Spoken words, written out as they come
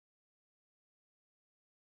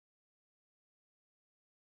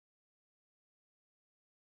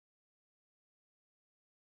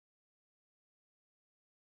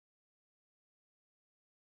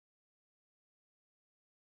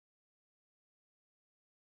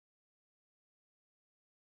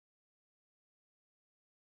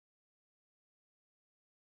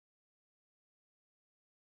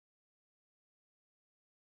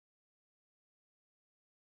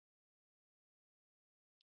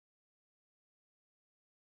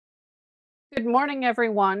Good morning,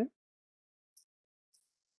 everyone.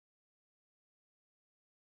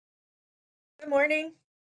 Good morning.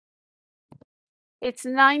 It's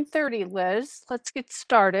 9:30, Liz. Let's get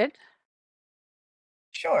started.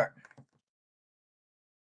 Sure.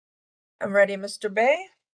 I'm ready, Mr. Bay.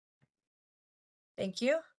 Thank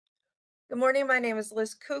you. Good morning. My name is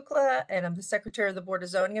Liz Kukla, and I'm the Secretary of the Board of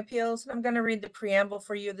Zoning Appeals. And I'm going to read the preamble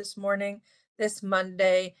for you this morning, this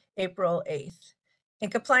Monday, April 8th. In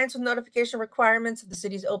compliance with notification requirements of the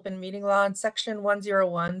city's open meeting law in section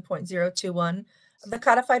 101.021 of the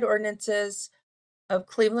codified ordinances of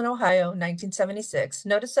Cleveland, Ohio, 1976,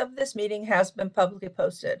 notice of this meeting has been publicly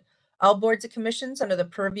posted. All boards and commissions under the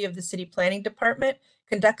purview of the City Planning Department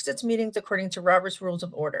conducts its meetings according to Robert's Rules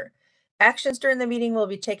of Order. Actions during the meeting will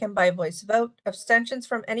be taken by voice vote. Abstentions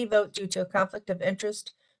from any vote due to a conflict of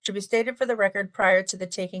interest should be stated for the record prior to the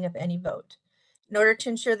taking of any vote. In order to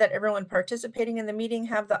ensure that everyone participating in the meeting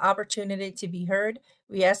have the opportunity to be heard,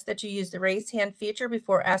 we ask that you use the raise hand feature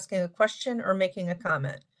before asking a question or making a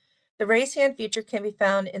comment. The raise hand feature can be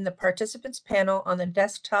found in the participants panel on the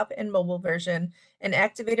desktop and mobile version and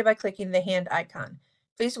activated by clicking the hand icon.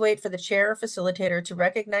 Please wait for the chair or facilitator to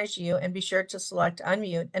recognize you and be sure to select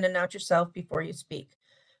unmute and announce yourself before you speak.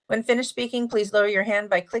 When finished speaking, please lower your hand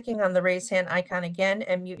by clicking on the raise hand icon again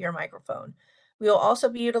and mute your microphone. We will also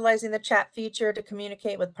be utilizing the chat feature to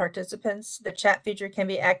communicate with participants. The chat feature can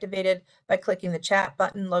be activated by clicking the chat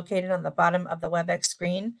button located on the bottom of the WebEx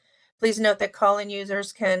screen. Please note that call-in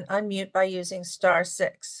users can unmute by using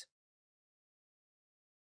 *6.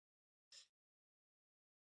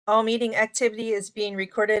 All meeting activity is being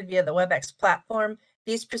recorded via the WebEx platform.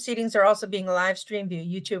 These proceedings are also being live streamed via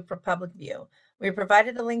YouTube for public view. We have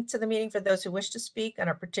provided a link to the meeting for those who wish to speak on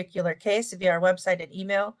a particular case via our website and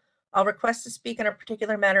email. All requests to speak on a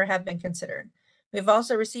particular matter have been considered. We've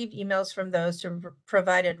also received emails from those who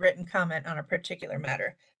provided written comment on a particular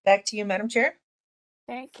matter. Back to you, Madam Chair.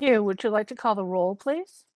 Thank you. Would you like to call the roll,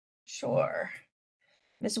 please? Sure.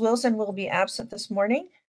 Ms. Wilson will be absent this morning.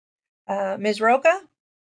 Ms. Roca?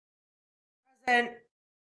 Present.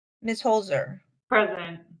 Ms. Holzer?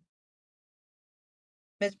 Present.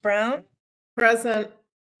 Ms. Brown? Present.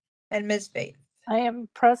 And Ms. Bates? I am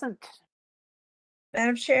present.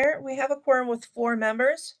 Madam Chair, we have a quorum with 4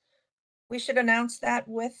 members. We should announce that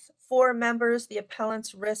with 4 members, the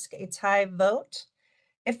appellants risk a tie vote.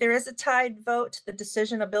 If there is a tied vote, the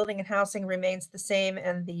decision of Building and Housing remains the same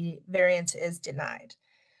and the variance is denied.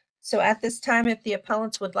 So at this time, if the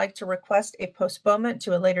appellants would like to request a postponement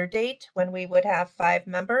to a later date when we would have 5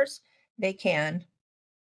 members, they can.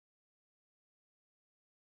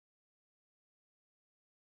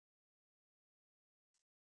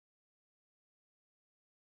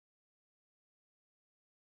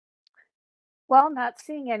 Well, not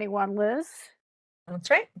seeing anyone, Liz. That's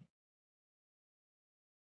right.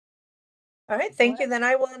 All right, thank you. Then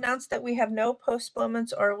I will announce that we have no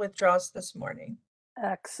postponements or withdrawals this morning.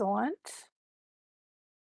 Excellent.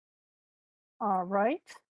 All right.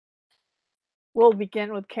 We'll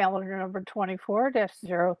begin with calendar number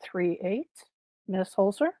 24-038. Ms.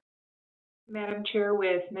 Holzer? Madam Chair,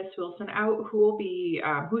 with Ms. Wilson out, who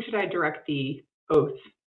should I direct the oath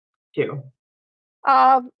to?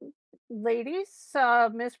 Ladies,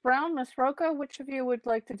 Ms. Brown, Ms. Roca, which of you would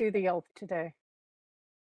like to do the oath today?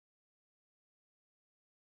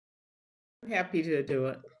 I'm happy to do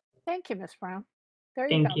it. Thank you, Ms. Brown.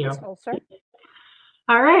 There you go, Ms. Holzer.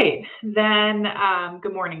 All right, then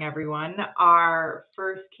good morning, everyone. Our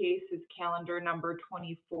first case is calendar number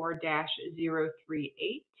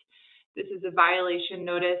 24-038. This is a violation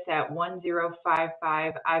notice at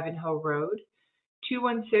 1055 Ivanhoe Road.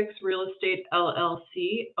 216 Real Estate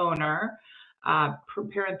LLC owner,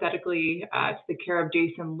 parenthetically to the care of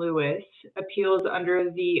Jason Lewis, appeals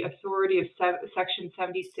under the authority of Section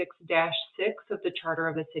 76-6 of the Charter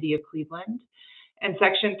of the City of Cleveland and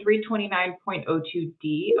Section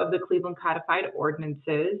 329.02D of the Cleveland Codified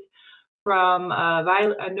Ordinances from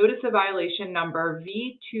a notice of violation number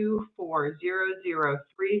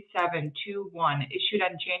V24003721 issued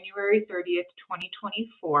on January 30th,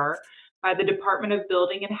 2024 by the Department of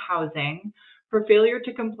Building and Housing for failure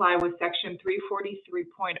to comply with Section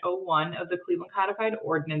 343.01 of the Cleveland Codified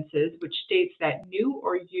Ordinances, which states that new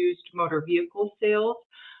or used motor vehicle sales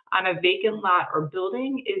on a vacant lot or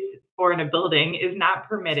in a building is not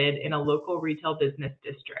permitted in a local retail business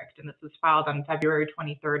district. And this was filed on February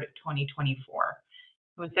 23rd, 2024.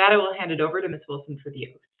 With that, I will hand it over to Ms. Wilson for the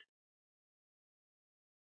oath.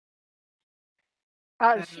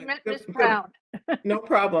 She meant Ms. Brown. No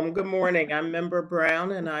problem. Good morning. I'm Member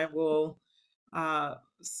Brown, and I will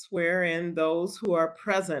swear in those who are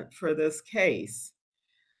present for this case.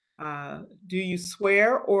 Do you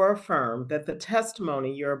swear or affirm that the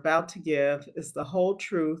testimony you're about to give is the whole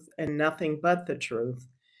truth and nothing but the truth?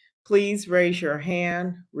 Please raise your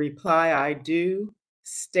hand, reply, I do,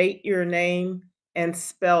 state your name, and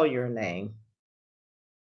spell your name.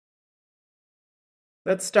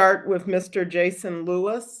 Let's start with Mr. Jason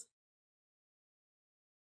Lewis.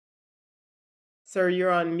 Sir,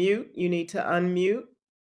 you're on mute. You need to unmute.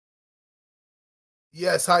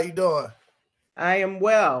 Yes, how you doing? I am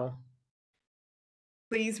well.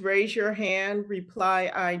 Please raise your hand,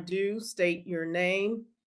 reply, I do, state your name,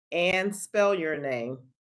 and spell your name.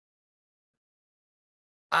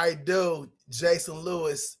 I do. Jason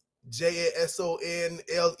Lewis,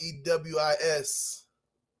 JASONLEWIS.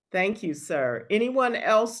 Thank you, sir. Anyone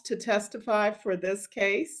else to testify for this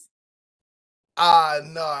case?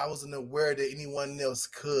 No, I wasn't aware that anyone else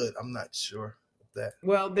could. I'm not sure of that.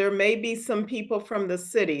 Well, there may be some people from the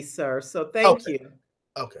city, sir, so thank Okay. you.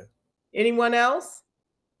 Okay. Anyone else?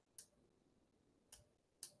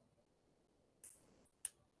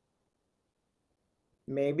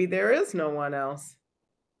 Maybe there is no one else.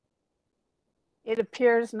 It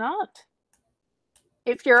appears not.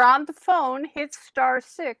 If you're on the phone, hit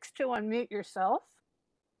 *6 to unmute yourself.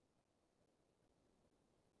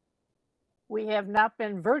 We have not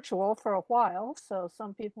been virtual for a while, so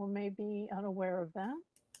some people may be unaware of that.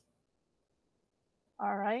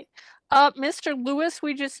 All right. Mr. Lewis,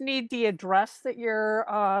 we just need the address that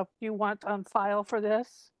you want on file for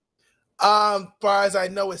this. Far as I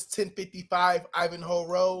know, it's 1055 Ivanhoe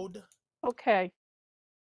Road. Okay.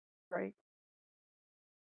 Great.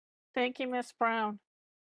 Thank you, Ms. Brown.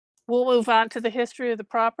 We'll move on to the history of the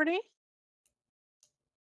property.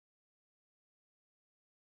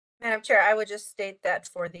 Madam Chair, I would just state that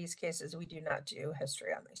for these cases, we do not do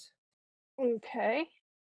history on these. Okay.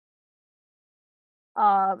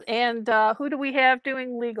 Who do we have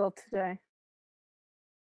doing legal today?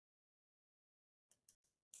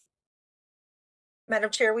 Madam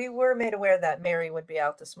Chair, we were made aware that Mary would be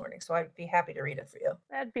out this morning, so I'd be happy to read it for you.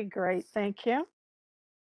 That'd be great. Thank you.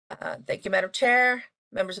 Thank you, Madam Chair.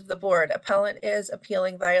 Members of the board, appellant is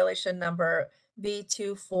appealing violation number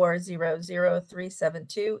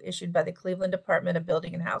B2400372 issued by the Cleveland Department of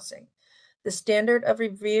Building and Housing. The standard of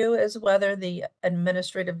review is whether the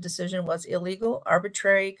administrative decision was illegal,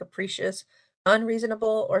 arbitrary, capricious,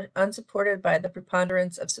 unreasonable, or unsupported by the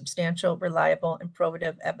preponderance of substantial, reliable, and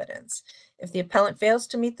probative evidence. If the appellant fails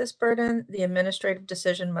to meet this burden, the administrative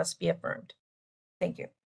decision must be affirmed. Thank you.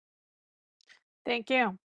 Thank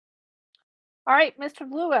you. All right, Mr.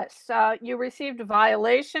 Lewis, you received a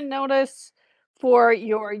violation notice for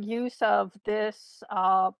your use of this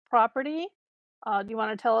property. Do you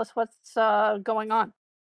want to tell us what's going on?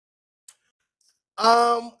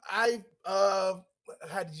 I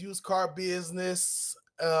had a used car business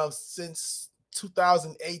since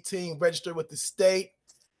 2018, registered with the state,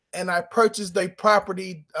 and I purchased a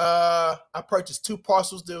property. I purchased 2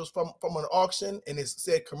 parcels that was from an auction, and it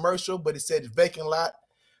said commercial, but it said vacant lot.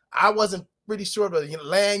 I wasn't pretty sure of the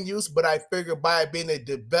land use, but I figured by it being a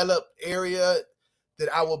developed area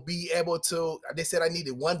that I will be able to. They said I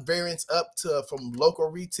needed 1 variance up to from local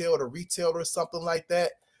retail to retail or something like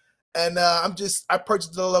that. And I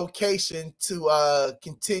purchased the location to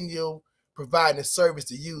continue providing a service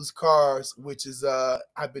to used cars, which is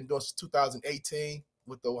I've been doing since 2018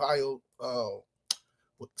 with Ohio,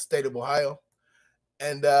 with the state of Ohio.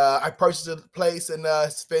 And I purchased the place, and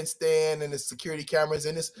it's fenced in, and it's security cameras,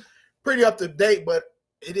 and it's pretty up to date, but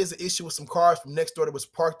it is an issue with some cars from next door that was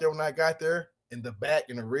parked there when I got there in the back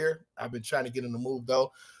and the rear. I've been trying to get them to move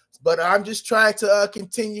though. But I'm just trying to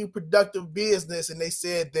continue productive business. And they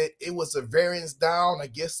said that it was a variance down. I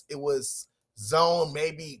guess it was zoned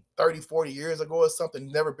maybe 30, 40 years ago or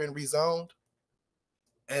something, never been rezoned.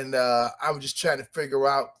 And I'm just trying to figure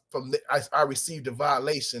out I received a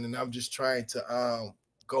violation, and I'm just trying to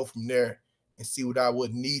go from there and see what I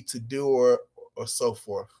would need to do or so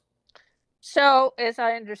forth. So, as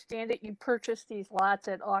I understand it, you purchased these lots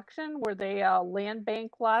at auction. Were they land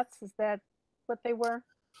bank lots? Is that what they were?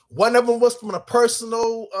 One of them was from a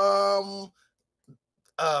personal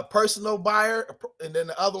buyer, and then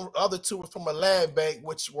the other 2 were from a land bank,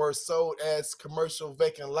 which were sold as commercial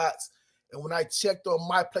vacant lots. And when I checked on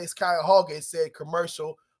My Place Cuyahoga, it said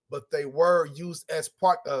commercial, but they were used as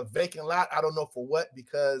part of vacant lot. I don't know for what,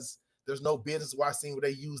 because there's no business where I seen where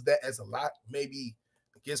they use that as a lot. Maybe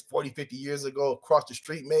I guess 40, 50 years ago across the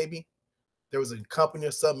street, maybe there was a company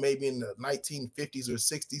or something, maybe in the 1950s or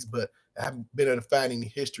 60s, but I haven't been able to find any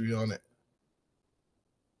history on it.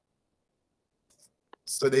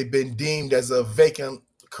 So they've been deemed as a vacant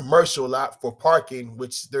commercial lot for parking,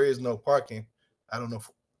 which there is no parking. I don't know.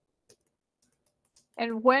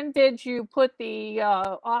 And when did you put the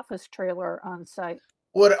office trailer on site?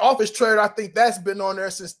 Well, the office trailer, I think that's been on there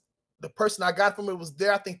since the person I got from it was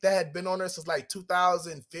there. I think that had been on there since like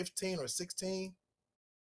 2015 or 16, as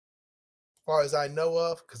far as I know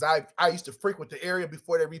of. Because I used to frequent the area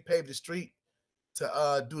before they repaved the street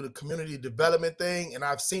to do the community development thing, and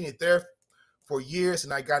I've seen it there for years.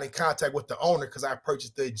 And I got in contact with the owner because I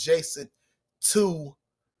purchased the adjacent to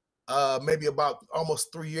maybe about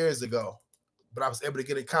almost 3 years ago. But I was able to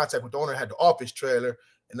get in contact with the owner, had the office trailer,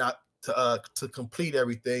 and not to complete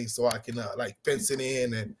everything so I can like fence it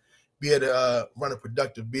in and be able to run a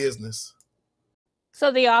productive business.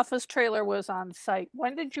 So the office trailer was on site.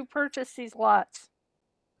 When did you purchase these lots?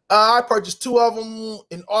 I purchased 2 of them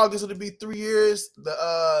in August. It'll be 3 years.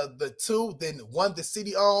 The 2, then one the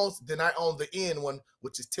city owns. Then I own the end one,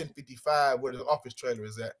 which is 1055, where the office trailer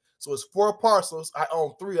is at. So it's 4 parcels. I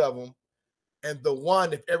own 3 of them. And the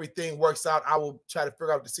one, if everything works out, I will try to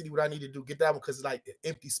figure out with the city what I need to do. Get that one because it's like an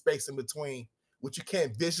empty space in between, which you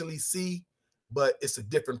can't visually see, but it's a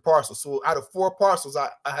different parcel. So out of 4 parcels,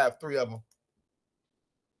 I have 3 of them.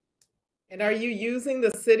 And are you using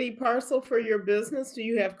the city parcel for your business? Do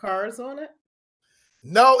you have cars on it?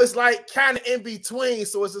 No, it's like kind of in between.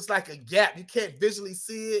 So it's just like a gap. You can't visually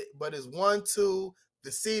see it, but it's 1, 2,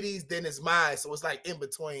 the cities, then it's mine. So it's like in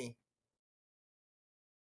between.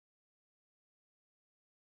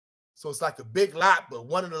 So it's like a big lot, but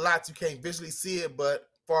one of the lots you can't visually see it. But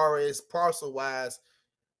far as parcel wise,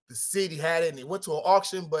 the city had it and it went to an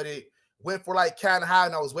auction, but it went for like kind of high,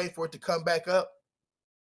 and I was waiting for it to come back up.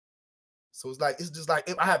 So it's just like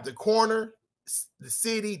if I have the corner, the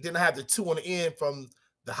city, then I have the 2 on the end from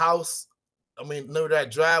the house. I mean, know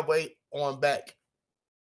that driveway on back.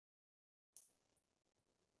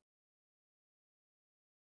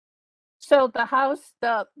 So the house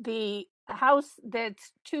that's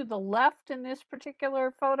to the left in this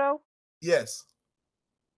particular photo. Yes.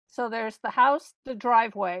 So there's the house, the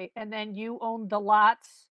driveway, and then you own the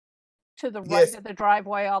lots to the right Yes. of the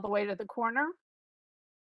driveway all the way to the corner.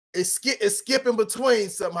 It's skipping between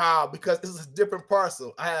somehow because this is a different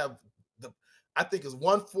parcel. I think it's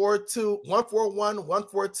 142, 141,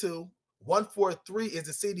 142, 143 is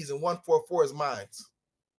the city's, and 144 is mine.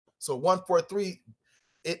 So 143,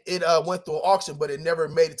 it went through an auction, but it never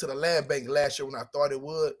made it to the land bank last year when I thought it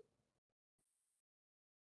would.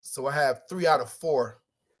 So I have 3 out of 4.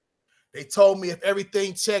 They told me if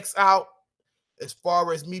everything checks out, as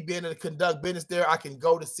far as me being able to conduct business there, I can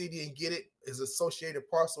go to city and get it as associated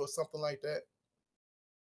parcel or something like that.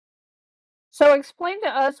 So explain to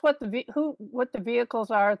us what what the vehicles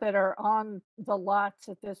are that are on the lots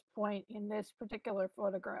at this point in this particular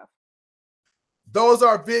photograph. Those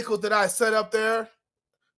are vehicles that I set up there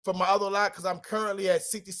for my other lot because I'm currently at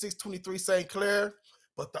 6623 St. Clair,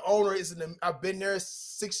 but the owner isn't. I've been there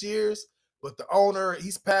 6 years, but the owner,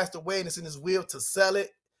 he's passed away and it's in his will to sell it,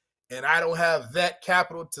 and I don't have that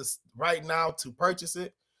capital to right now to purchase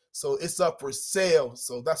it, so it's up for sale.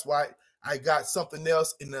 So that's why I got something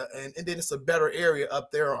else in the and then it's a better area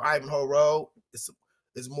up there on Ivanhoe Road.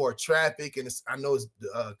 It's more traffic, and I know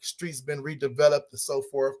the streets been redeveloped and so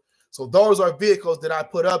forth. So those are vehicles that I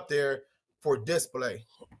put up there for display.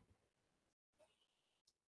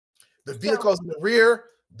 The vehicles in the rear,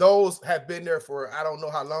 those have been there for I don't know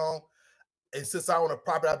how long. And since I own a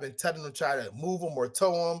property, I've been telling them to try to move them or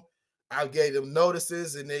tow them. I gave them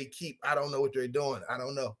notices and they keep, I don't know what they're doing. I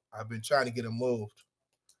don't know. I've been trying to get them moved.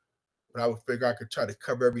 But I would figure I could try to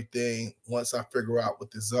cover everything once I figure out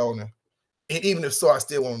what the zoning. And even if so, I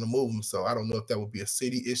still want them to move them. So I don't know if that would be a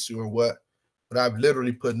city issue or what. But I've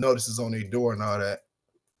literally put notices on their door and all that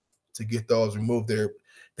to get those removed there.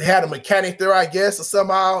 They had a mechanic there, I guess, or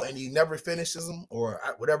somehow, and he never finishes them, or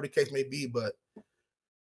whatever the case may be. But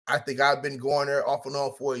I think I've been going there off and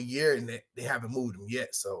on for a year, and they haven't moved them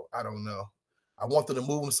yet. So I don't know. I want them to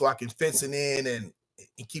move them so I can fence it in and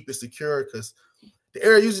keep it secure because the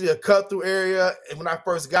area usually a cut through area. And when I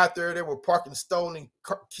first got there, they were parking stolen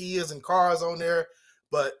Kias and cars on there.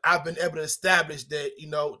 But I've been able to establish that,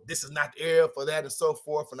 this is not the area for that and so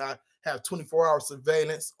forth. And I have 24-hour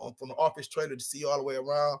surveillance from the office trailer to see all the way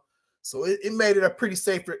around. So it made it a pretty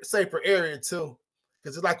safer area too.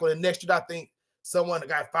 Because it's like on the next street, I think someone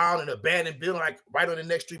got found in an abandoned building, like right on the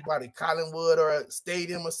next street by the Collinwood or a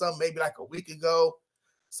stadium or something, maybe like a week ago.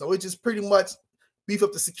 So it just pretty much beef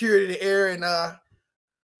up the security of the area. And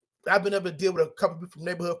I've been able to deal with a couple people from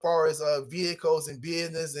the neighborhood as far as vehicles and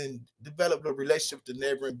business and develop a relationship with the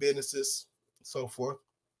neighboring businesses and so forth.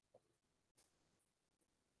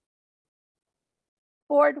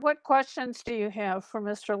 Board, what questions do you have for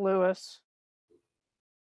Mr. Lewis?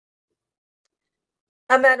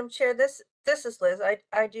 Madam Chair, this is Liz.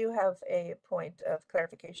 I do have a point of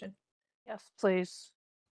clarification. Yes, please.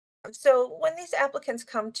 So when these applicants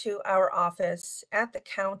come to our office at the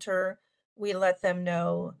counter, we let them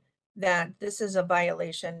know that this is a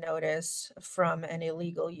violation notice from an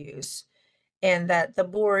illegal use and that the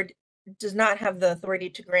board does not have the authority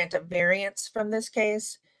to grant a variance from this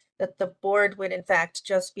case, that the board would in fact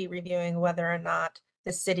just be reviewing whether or not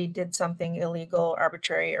the city did something illegal,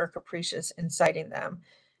 arbitrary, or capricious in citing them.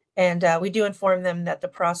 And we do inform them that the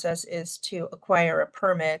process is to acquire a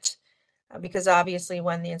permit because obviously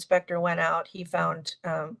when the inspector went out, he found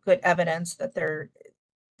good evidence that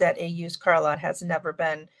that a used car lot has never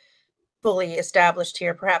been fully established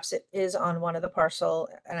here. Perhaps it is on one of the parcel,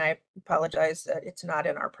 and I apologize that it's not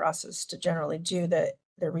in our process to generally do the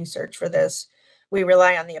research for this. We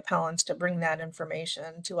rely on the appellants to bring that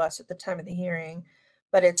information to us at the time of the hearing,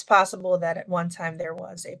 but it's possible that at one time there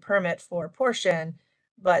was a permit for a portion,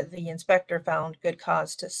 but the inspector found good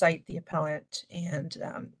cause to cite the appellant. And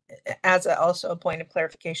also a point of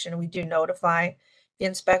clarification, we do notify the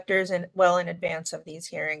inspectors well in advance of these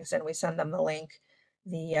hearings, and we send them the link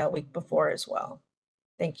the week before as well.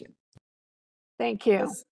 Thank you. Thank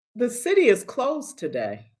you. The city is closed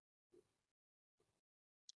today.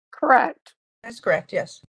 Correct. That's correct,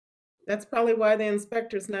 yes. That's probably why the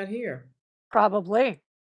inspector's not here. Probably.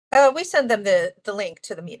 We send them the link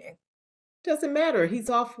to the meeting. Doesn't matter. He's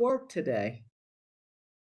off work today.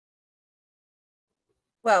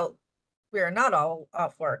 Well, we are not all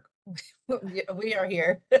off work. We are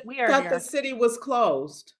here. We I are thought here. the city was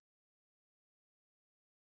closed.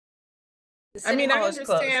 The I city mean, I hall is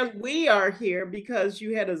closed. understand we are here because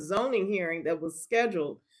you had a zoning hearing that was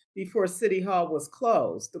scheduled before City Hall was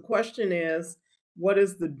closed. The question is, what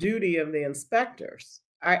is the duty of the inspectors?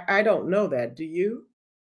 I don't know that. Do you?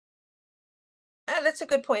 That's a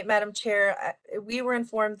good point, Madam Chair. We were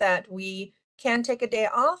informed that we can take a day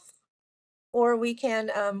off or we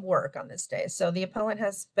can work on this day. So the appellant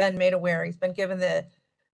has been made aware. He's been given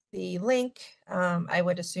the link. I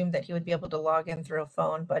would assume that he would be able to log in through a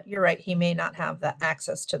phone, but you're right, he may not have the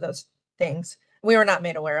access to those things. We were not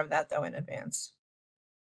made aware of that though in advance.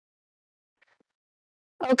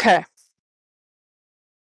 Okay.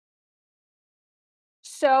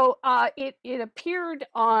 So it appeared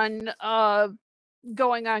on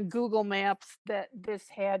going on Google Maps that this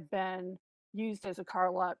had been used as a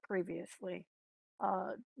car lot previously.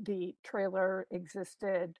 The trailer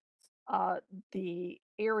existed. The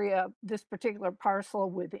area, this particular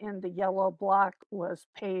parcel within the yellow block was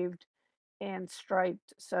paved and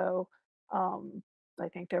striped. So I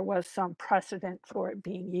think there was some precedent for it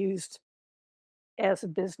being used as a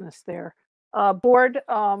business there. Board,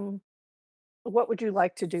 what would you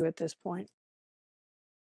like to do at this point?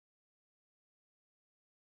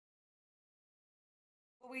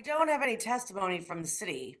 Well, we don't have any testimony from the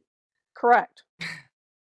city. Correct.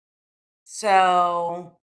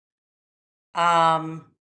 So,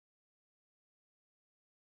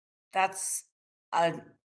 that's an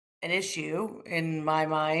issue in my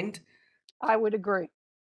mind. I would agree.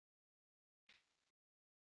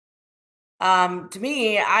 To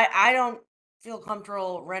me, I don't feel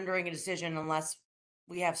comfortable rendering a decision unless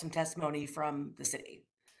we have some testimony from the city.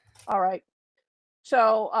 All right.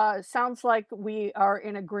 So sounds like we are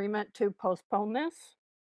in agreement to postpone this,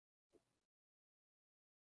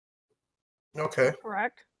 Okay.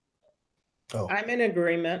 correct? Oh, I'm in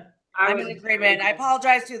agreement. I'm in agreement. I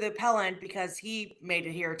apologize to the appellant because he made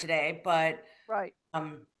it here today, but Right.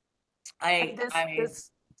 I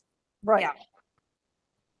Right. yeah.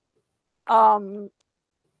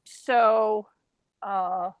 So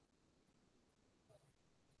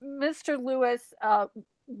Mr. Lewis,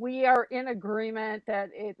 we are in agreement that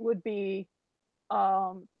it would be,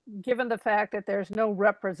 given the fact that there's no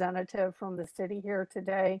representative from the city here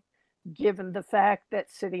today, given the fact that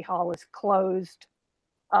City Hall is closed,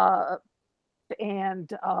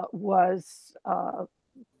 and was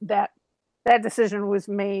that decision was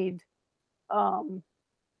made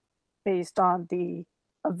based on the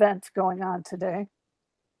events going on today.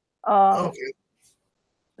 okay.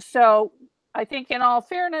 So I think in all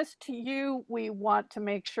fairness to you, we want to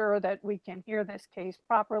make sure that we can hear this case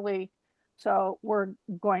properly. So we're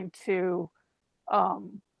going to,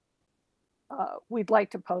 we'd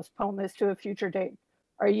like to postpone this to a future date.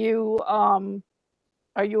 Are you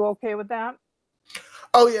okay with that?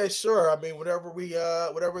 Oh yeah, sure. I mean, whatever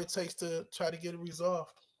it takes to try to get it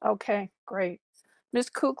resolved. Okay, great. Ms.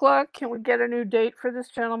 Kukla, can we get a new date for this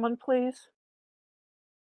gentleman, please?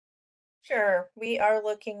 Sure. We are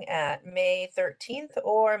looking at May 13th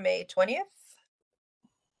or May 20th.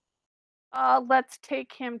 Let's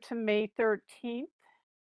take him to May 13th.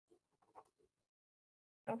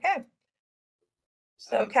 Okay.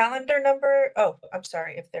 So calendar number, oh, I'm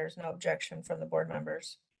sorry if there's no objection from the board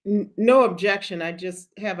members. No objection. I just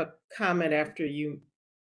have a comment after you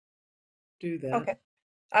do that. Okay.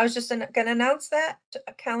 I was just gonna announce that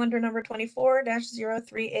calendar number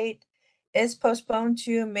 24-038 is postponed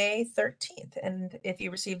to May 13th. And if you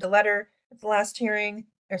received a letter at the last hearing,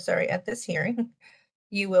 or sorry, at this hearing,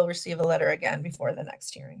 you will receive a letter again before the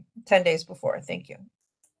next hearing, 10 days before. Thank you.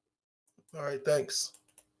 All right, thanks.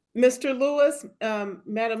 Mr. Lewis,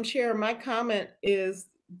 Madam Chair, my comment is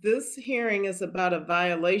this hearing is about a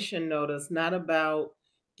violation notice, not about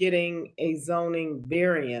getting a zoning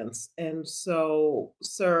variance. And so,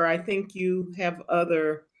 sir, I think you have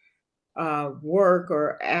other work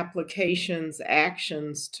or applications,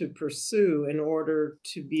 actions to pursue in order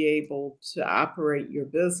to be able to operate your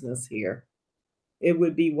business here. It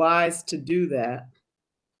would be wise to do that.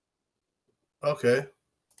 Okay.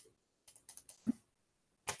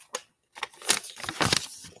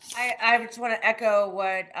 I just want to echo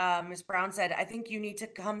what Ms. Brown said. I think you need to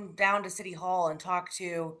come down to City Hall and talk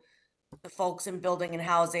to the folks in building and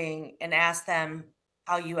housing and ask them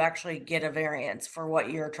how you actually get a variance for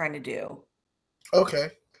what you're trying to do. Okay.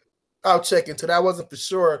 I'll check into that. I wasn't for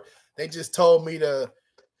sure. They just told me to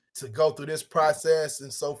go through this process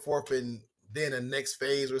and so forth, and then the next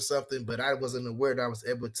phase or something. But I wasn't aware that I was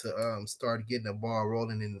able to start getting the ball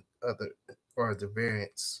rolling in other as far as the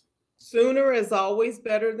variance. Sooner is always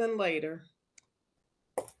better than later.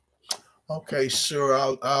 Okay, sure.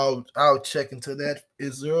 I'll check into that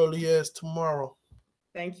as early as tomorrow.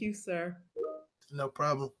 Thank you, sir. No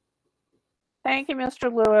problem. Thank you,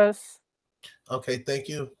 Mr. Lewis. Okay, thank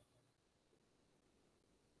you.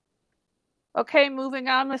 Okay, moving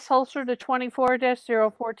on, Ms. Holster to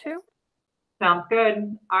 24-042. Sounds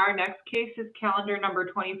good. Our next case is calendar number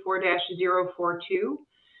 24-042.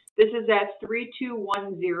 This is at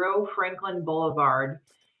 3210 Franklin Boulevard.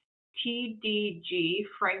 TDG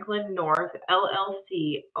Franklin North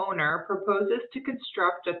LLC owner proposes to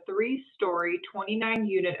construct a 3-story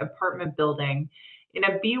 29-unit apartment building in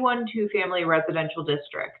a B1 two-family residential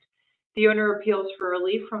district. The owner appeals for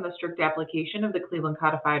relief from the strict application of the Cleveland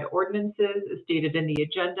Codified Ordinances as stated in the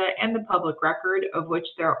agenda and the public record, of which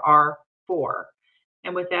there are 4.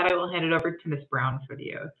 And with that, I will hand it over to Ms. Brown for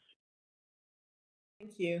the oath.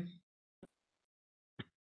 Thank you.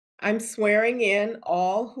 I'm swearing in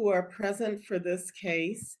all who are present for this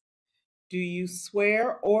case. Do you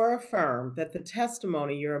swear or affirm that the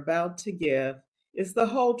testimony you're about to give is the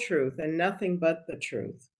whole truth and nothing but the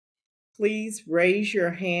truth? Please raise your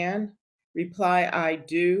hand. Reply, I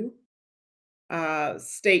do.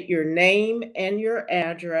 State your name and your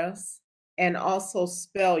address, and also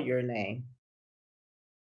spell your name.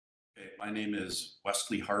 Okay, my name is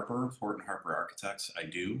Wesley Harper, Horton Harper Architects. I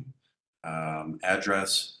do.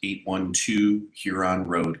 Address 812 Huron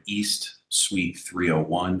Road East, Suite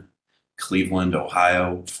 301, Cleveland,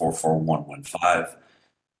 Ohio 44115.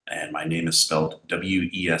 And my name is spelled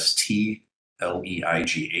Westleigh,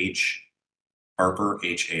 Harper,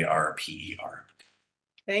 Harper.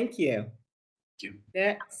 Thank you. Thank you.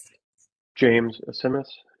 Next. James Asimis,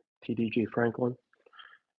 TDG Franklin.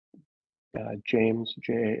 James,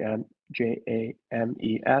 James,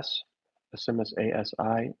 Asimis,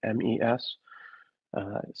 Asimes,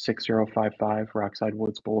 6055 Rockside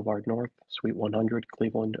Woods Boulevard North, Suite 100,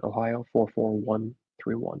 Cleveland, Ohio,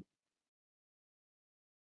 44131.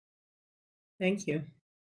 Thank you.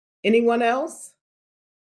 Anyone else?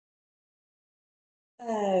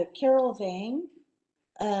 Carol Vang,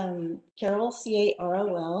 Carol,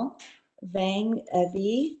 Carol, Vang,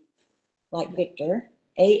 V, like Victor,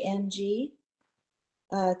 ANG,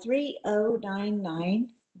 3099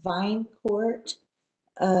 Vine Court,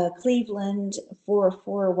 Cleveland,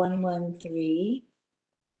 44113.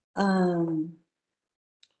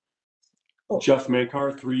 Jeff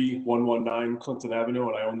Makar, 3119 Clinton Avenue,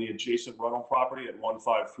 and I own the adjacent rental property at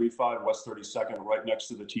 1535 West 32nd, right next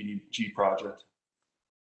to the TDG project.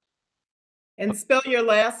 And spell your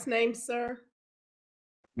last name, sir.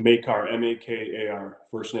 Makar, Makar.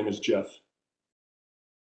 First name is Jeff.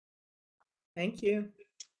 Thank you.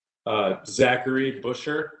 Zachary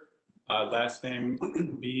Busher, last name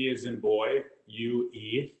B as in boy,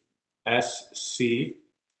 UESCHER,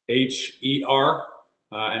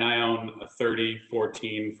 and I own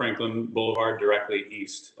 3014 Franklin Boulevard, directly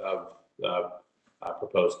east of the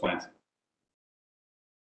proposed plant.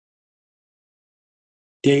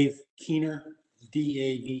 Dave Keener,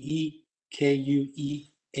 DAVEKUEHNER.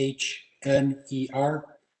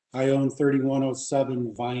 I own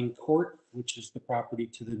 3107 Vine Court, which is the property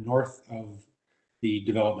to the north of the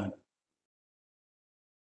development.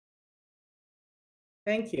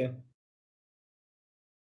 Thank you.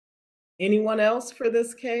 Anyone else for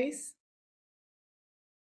this case?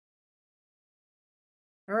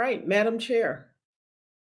 All right, Madam Chair.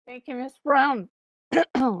 Thank you, Ms. Brown.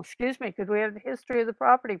 Excuse me, could we have the history of the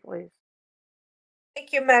property, please?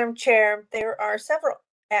 Thank you, Madam Chair. There are several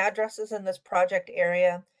addresses in this project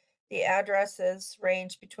area. The addresses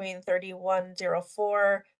range between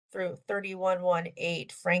 3104 through 3118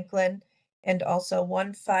 Franklin, and also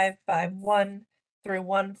 1551 through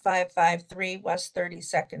 1553 West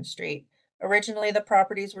 32nd Street. Originally, the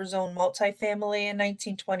properties were zoned multifamily in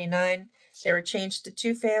 1929. They were changed to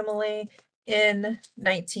two-family in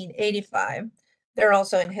 1985. They're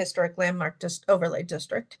also in Historic Landmark Overlay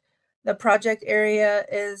District. The project area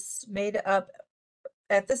is made up,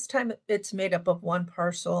 at this time, it's made up of one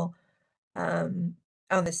parcel. On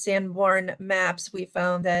the Sanborn maps, we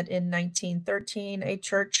found that in 1913, a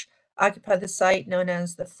church occupied the site known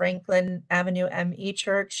as the Franklin Avenue ME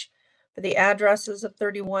Church. For the addresses of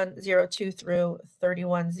 3102 through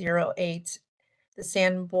 3108, the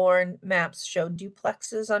Sanborn maps show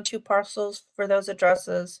duplexes on two parcels for those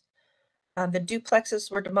addresses. The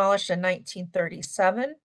duplexes were demolished in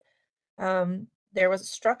 1937. There was a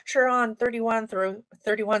structure on 31 through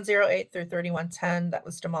 3108 through 3110 that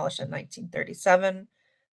was demolished in 1937.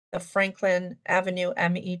 The Franklin Avenue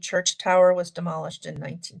ME Church Tower was demolished in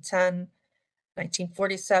 1910.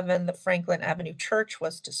 1947, the Franklin Avenue Church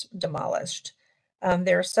was demolished.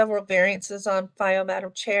 There are several variances on file,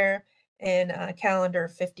 Madam Chair, in calendar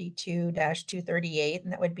 52-238,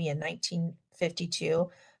 and that would be in 1952.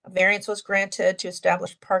 A variance was granted to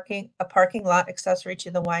establish a parking lot accessory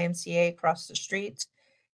to the YMCA across the street.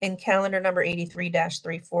 In calendar number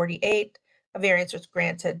 83-348, a variance was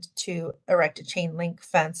granted to erect a chain link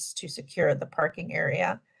fence to secure the parking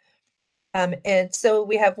area. And so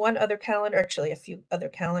we have one other calendar, actually a few other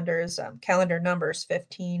calendars, calendar numbers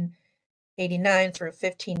 1589 through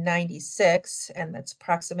 1596, and that's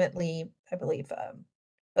approximately, I believe,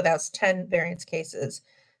 that's 10 variance cases.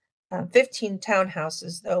 15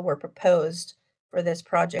 townhouses, though, were proposed for this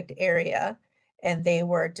project area, and they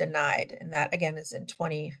were denied. And that, again, is in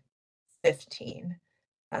 2015.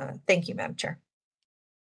 Thank you, Madam Chair.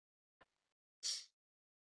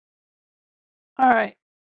 All right.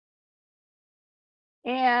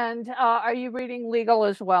 And are you reading legal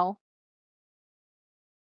as well?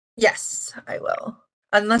 Yes, I will.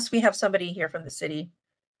 Unless we have somebody here from the city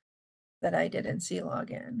that I didn't see log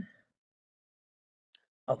in.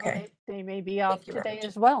 Okay. They may be off you very today much.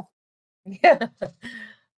 as well. Yeah.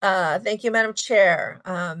 Thank you, Madam Chair,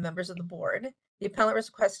 members of the board. The appellant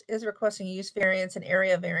is requesting a use variance and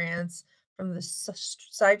area variance from the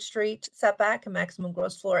side street setback and maximum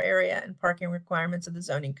gross floor area and parking requirements of the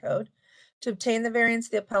zoning code. To obtain the variance,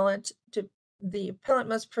 the appellant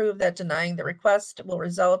must prove that denying the request will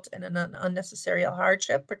result in an unnecessary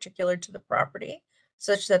hardship particular to the property,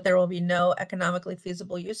 such that there will be no economically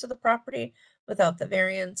feasible use of the property without the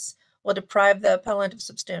variance, will deprive the appellant of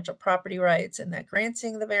substantial property rights, and that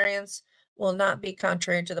granting the variance will not be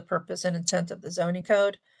contrary to the purpose and intent of the zoning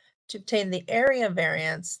code. To obtain the area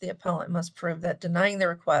variance, the appellant must prove that denying the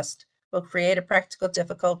request will create a practical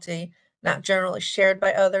difficulty not generally shared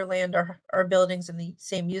by other land or buildings in the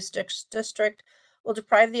same use district, will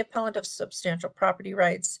deprive the appellant of substantial property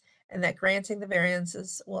rights, and that granting the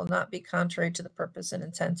variances will not be contrary to the purpose and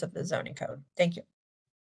intent of the zoning code. Thank you.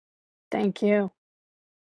 Thank you.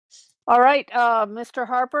 All right, Mr.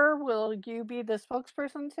 Harper, will you be the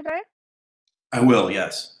spokesperson today? I will,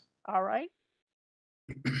 yes. All right.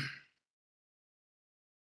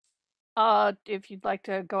 If you'd like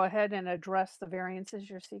to go ahead and address the variances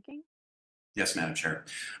you're seeking. Yes, Madam Chair.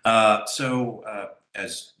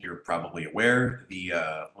 As you're probably aware, the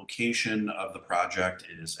location of the project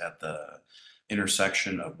is at the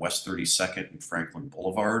intersection of West 32nd and Franklin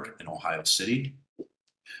Boulevard in Ohio City.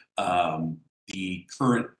 The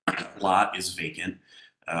current lot is vacant.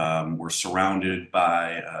 We're surrounded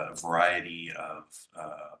by a variety of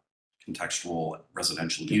contextual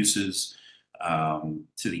residential uses. To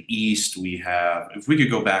the east, we have, if we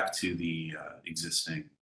could go back to the existing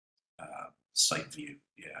site view.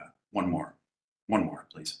 Yeah, one more,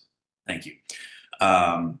 please. Thank you.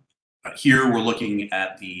 Here we're looking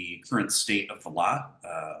at the current state of the lot.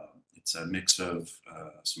 It's a mix of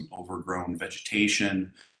some overgrown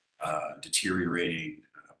vegetation, deteriorating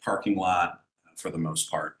parking lot for the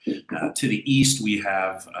most part. To the east, we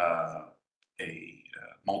have a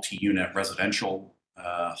multi-unit residential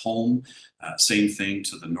home. Same thing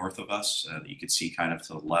to the north of us that you can see kind of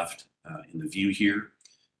to the left in the view here.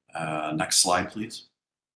 Next slide, please.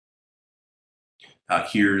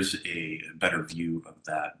 Here's a better view of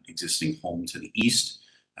that existing home to the east,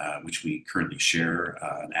 which we currently share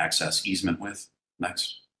an access easement with.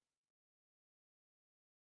 Next.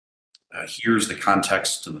 Here's the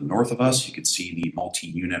context to the north of us. You can see the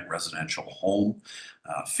multi-unit residential home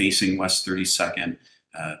facing West 32nd,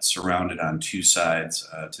 surrounded on two sides.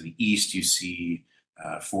 To the east, you see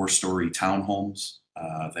 4-story townhomes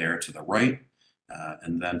there to the right.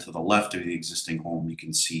 And then to the left of the existing home, you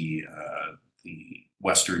can see the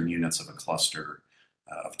western units of a cluster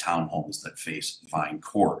of townhomes that face Vine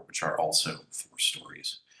Court, which are also 4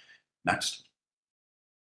 stories. Next.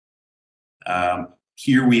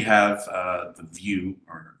 Here we have the view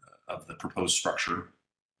of the proposed structure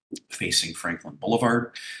facing Franklin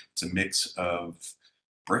Boulevard. It's a mix of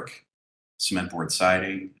brick, cement board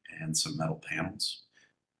siding, and some metal panels.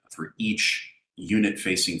 For each unit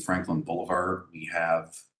facing Franklin Boulevard, we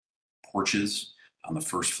have porches on the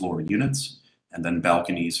first floor units, and then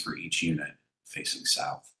balconies for each unit facing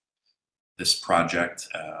south. This project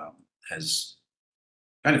has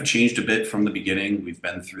kind of changed a bit from the beginning. We've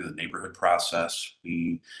been through the neighborhood process.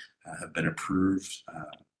 We have been approved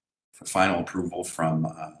for final approval from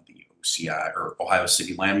the OCI or Ohio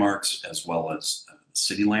City Landmarks, as well as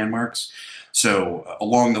city landmarks. So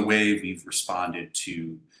along the way, we've responded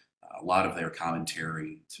to a lot of their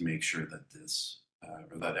commentary to make sure that this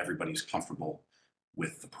or that everybody's comfortable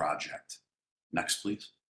with the project. Next, please.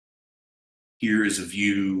 Here is a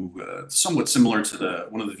view somewhat similar to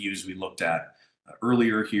one of the views we looked at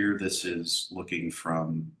earlier here. This is looking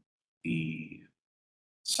from the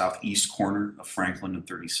southeast corner of Franklin and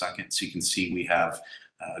 32nd. So you can see we have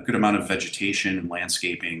a good amount of vegetation and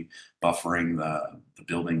landscaping buffering the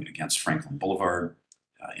building against Franklin Boulevard.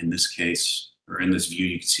 In this case, or in this view,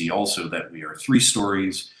 you can see also that we are 3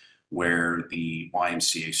 stories, where the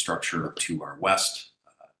YMCA structure to our west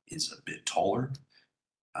is a bit taller.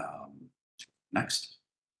 Next.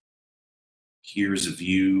 Here's a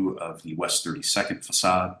view of the West 32nd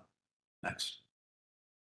facade. Next.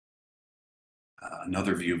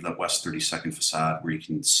 Another view of the West 32nd facade, where you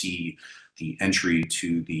can see the entry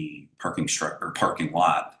to the parking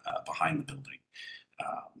lot behind the building.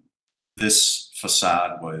 This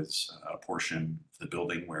facade was a portion of the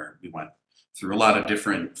building where we went through a lot of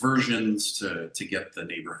different versions to get the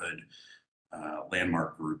neighborhood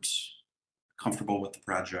landmark groups comfortable with the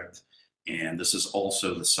project. And this is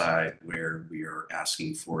also the side where we are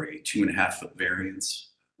asking for a 2.5-foot variance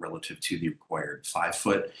relative to the required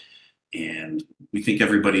 5-foot. And we think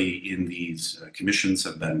everybody in these commissions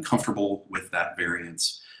have been comfortable with that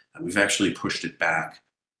variance. We've actually pushed it back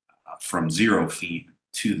from 0 feet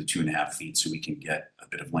to the 2.5 feet so we can get a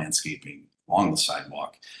bit of landscaping along the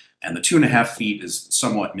sidewalk. And the 2.5 feet is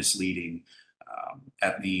somewhat misleading.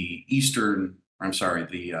 At the the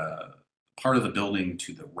part of the building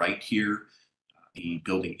to the right here, the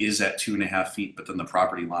building is at 2.5 feet, but then the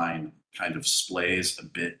property line kind of splays a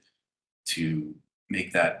bit to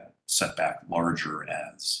make that setback larger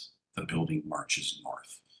as the building marches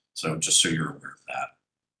north. So just so you're aware of that.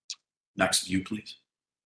 Next view, please.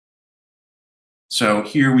 So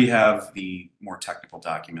here we have the more technical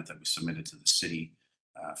document that we submitted to the city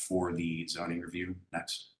for the zoning review.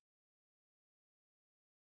 Next.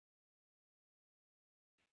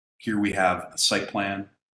 Here we have the site plan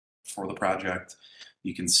for the project.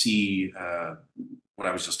 You can see what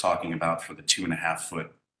I was just talking about for the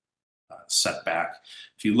 2.5-foot setback.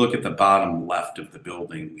 If you look at the bottom left of the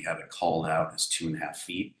building, we have it called out as 2.5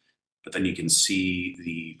 feet, but then you can see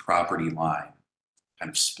the property line kind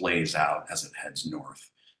of splays out as it heads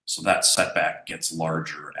north. So that setback gets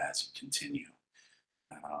larger as you continue.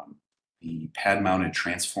 The pad mounted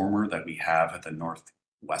transformer that we have at the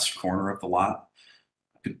northwest corner of the lot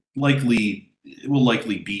it will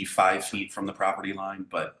likely be 5 feet from the property line,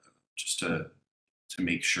 but just to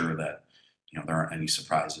make sure that there aren't any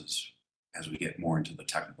surprises as we get more into the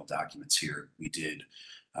technical documents here, we did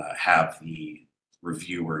have the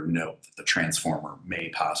reviewer note that the transformer may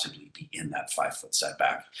possibly be in that 5-foot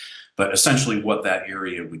setback. But essentially what that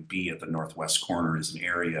area would be at the northwest corner is an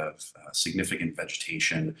area of significant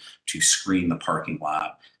vegetation to screen the parking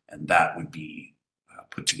lot, and that would be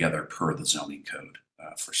put together per the zoning code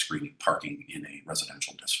for screening parking in a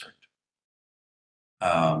residential district.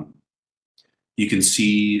 You can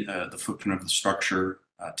see the footprint of the structure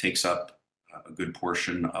takes up a good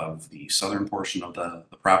portion of the southern portion of the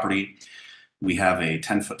property. We have a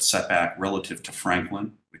 10-foot setback relative to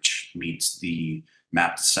Franklin, which meets the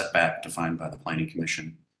mapped setback defined by the Planning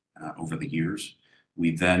Commission over the years.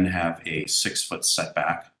 We then have a 6-foot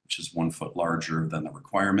setback, which is 1 foot larger than the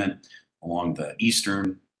requirement along the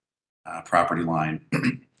eastern property line.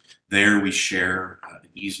 There we share an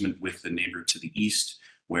easement with the neighbor to the east,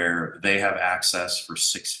 where they have access for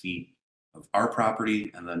 6 feet of our property,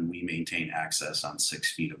 and then we maintain access on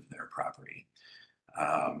 6 feet of their property.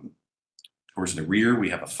 Towards the rear, we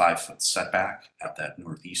have a 5-foot setback at that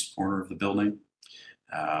northeast corner of the building.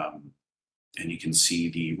 And you can see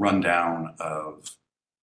the rundown of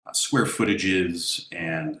square footages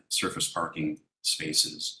and surface parking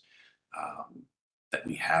spaces that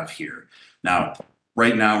we have here. Now,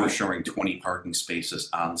 right now we're showing 20 parking spaces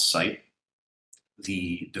on site.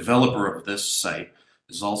 The developer of this site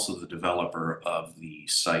is also the developer of the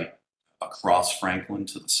site across Franklin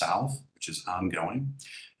to the south, which is ongoing.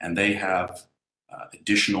 And they have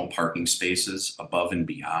additional parking spaces above and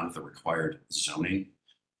beyond the required zoning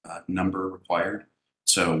number required.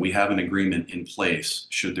 So we have an agreement in place,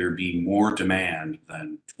 should there be more demand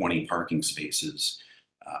than 20 parking spaces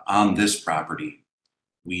on this property,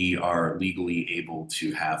 we are legally able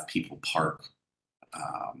to have people park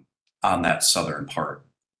on that southern part,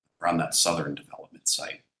 or on that southern development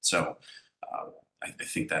site. So I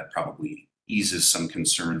think that probably eases some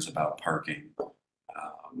concerns about parking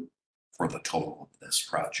for the total of this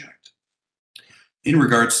project. In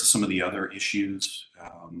regards to some of the other issues,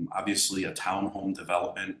 obviously a townhome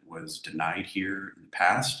development was denied here in the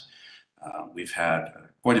past. We've had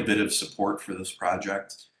quite a bit of support for this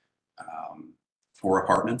project for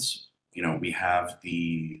apartments. You know, we have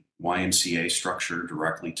the YMCA structure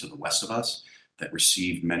directly to the west of us that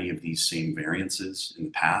received many of these same variances in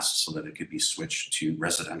the past so that it could be switched to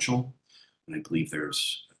residential. And I believe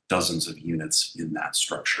there's dozens of units in that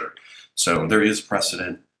structure. So there is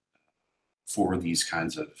precedent for these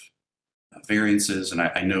kinds of variances. And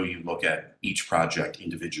I know you look at each project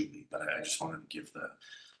individually, but I just wanted to give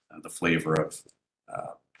the flavor of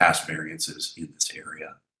past variances in this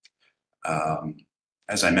area.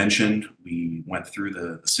 As I mentioned, we went through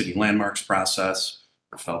the city landmarks process.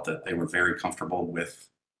 I felt that they were very comfortable with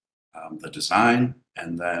the design,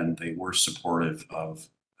 and then they were supportive of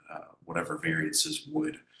whatever variances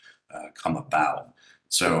would come about.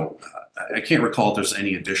 So I can't recall if there's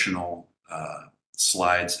any additional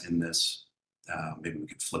slides in this. Maybe we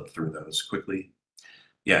could flip through those quickly.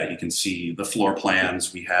 Yeah, you can see the floor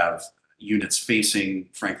plans. We have units facing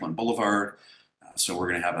Franklin Boulevard. So we're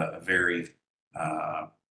going to have a very, I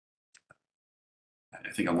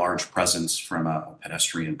think, a large presence from a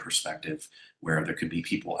pedestrian perspective, where there could be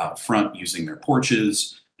people out front using their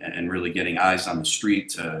porches and really getting eyes on the street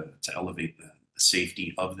to elevate the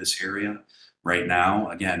safety of this area. Right now,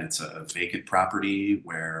 again, it's a vacant property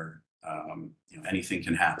where anything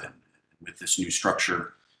can happen. With this new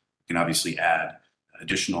structure, you can obviously add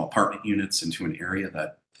additional apartment units into an area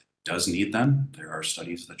that does need them. There are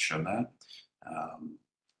studies that show that.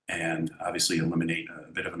 And obviously eliminate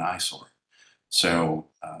a bit of an eyesore. So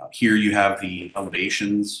here you have the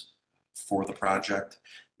elevations for the project.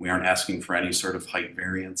 We aren't asking for any sort of height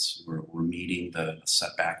variance. We're meeting the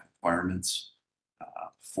setback requirements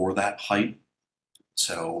for that height.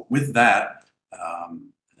 So with that,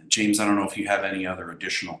 James, I don't know if you have any other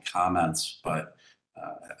additional comments, but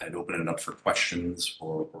I'd open it up for questions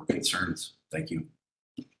or concerns. Thank you.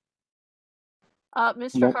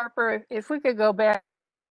 Mr. Harper, if we could go back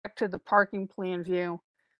to the parking plan view.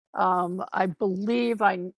 I believe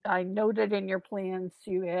I noted in your plans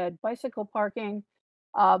you had bicycle parking,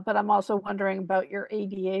 but I'm also wondering about your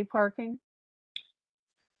ADA parking.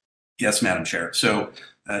 Yes, Madam Chair. So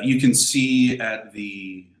you can see at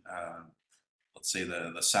the, let's say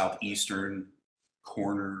the southeastern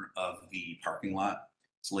corner of the parking lot,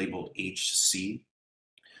 it's labeled HC.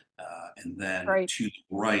 And then to the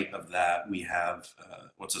right of that, we have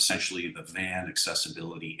what's essentially the van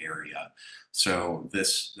accessibility area. So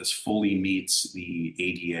this fully meets the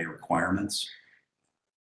ADA requirements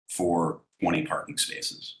for 20 parking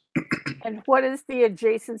spaces. And what is the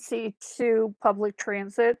adjacency to public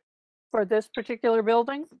transit for this particular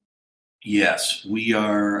building? Yes, we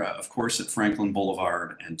are, of course, at Franklin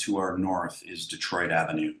Boulevard, and to our north is Detroit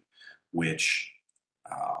Avenue, which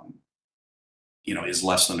is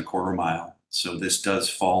less than a quarter mile. So this does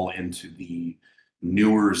fall into the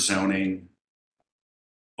newer zoning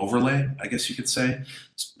overlay, I guess you could say.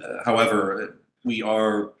 However, we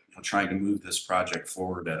are trying to move this project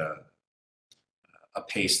forward at a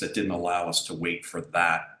pace that didn't allow us to wait for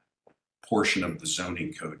that portion of the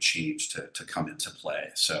zoning code change to come into play.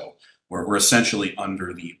 So we're essentially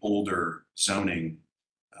under the older zoning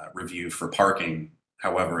review for parking.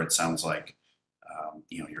 However, it sounds like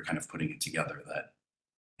you're kind of putting it together that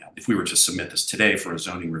if we were to submit this today for a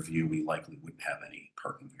zoning review, we likely wouldn't have any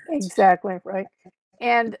parking variance. Exactly, right.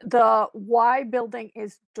 And the Y building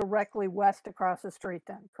is directly west across the street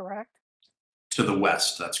then, correct? To the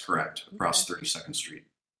west, that's correct, across Okay. 32nd Street.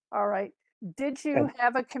 All right. Did you And-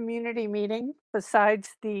 have a community meeting besides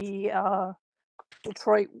the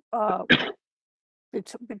Detroit,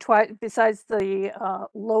 besides the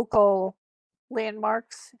local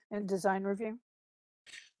landmarks and design review?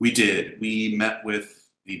 We did. We met with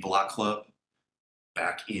the Block Club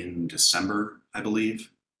back in December, I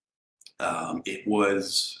believe. It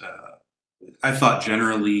was, I thought,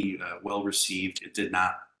 generally well received. It did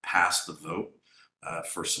not pass the vote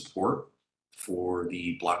for support for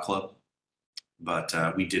the Block Club, but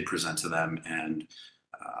we did present to them, and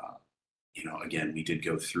again, we did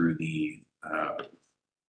go through the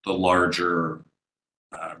larger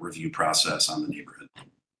review process on the neighborhood.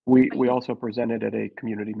 We also presented at a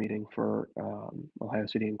community meeting for Ohio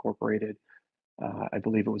City Incorporated. I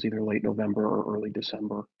believe it was either late November or early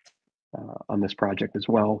December on this project as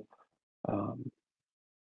well.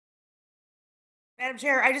 Madam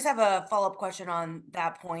Chair, I just have a follow-up question on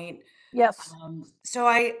that point. Yes. So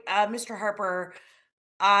Mr. Harper,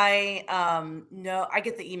 I know I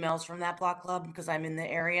get the emails from that block club because I'm in the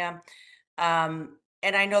area.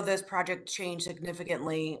 And I know this project changed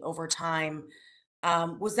significantly over time.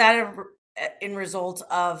 Was that in result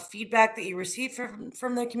of feedback that you received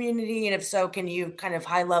from the community? And if so, can you kind of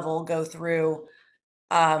high level go through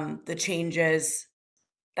the changes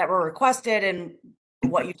that were requested and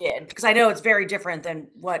what you did? Because I know it's very different than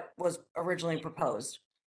what was originally proposed.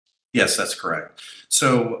 Yes, that's correct.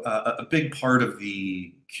 So a big part of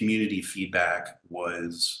the community feedback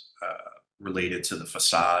was related to the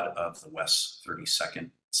facade of the west 32nd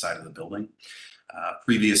side of the building.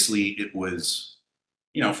 Previously, it was,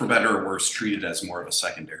 for better or worse, treated as more of a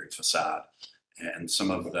secondary facade. And some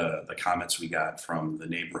of the comments we got from the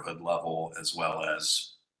neighborhood level, as well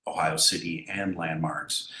as Ohio City and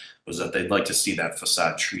Landmarks, was that they'd like to see that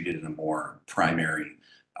facade treated in a more primary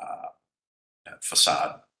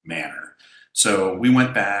facade manner. So we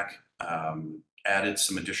went back, added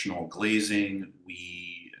some additional glazing.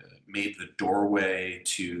 We made the doorway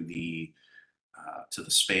to the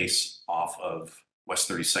space off of West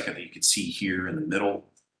 32nd that you could see here in the middle.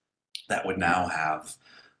 That would now have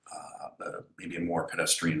maybe a more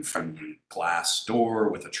pedestrian-friendly glass door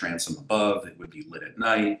with a transom above. It would be lit at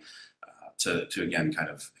night to again kind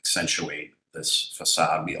of accentuate this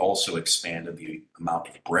facade. We also expanded the amount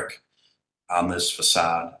of brick on this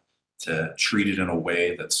facade to treat it in a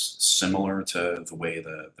way that's similar to the way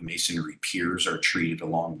the masonry piers are treated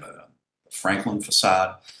along the Franklin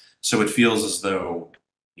facade. So it feels as though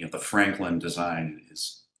the Franklin design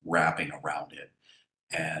is wrapping around it.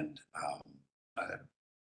 And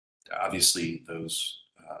obviously those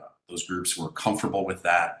groups were comfortable with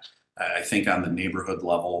that. I think on the neighborhood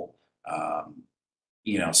level,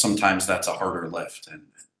 sometimes that's a harder lift, and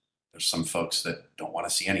there's some folks that don't want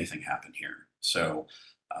to see anything happen here. So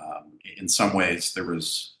in some ways, there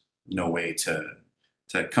was no way to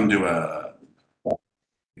come to a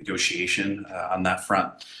negotiation on that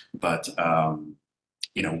front. But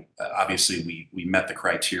obviously we met the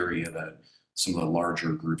criteria that some of the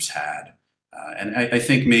larger groups had. And I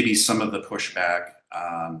think maybe some of the pushback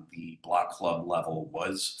on the block club level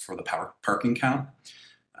was for the parking count.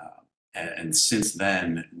 And since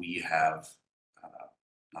then, we have,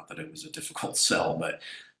 not that it was a difficult sell, but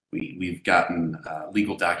we've gotten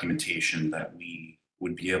legal documentation that we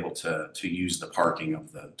would be able to use the parking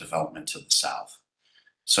of the development to the south.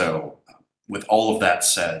 So with all of that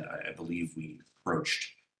said, I believe we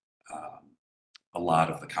approached a lot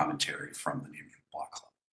of the commentary from the neighborhood block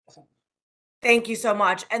club. Thank you so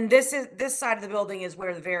much. And this side of the building is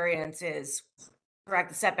where the variance is, correct?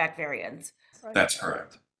 The setback variance. Right. That's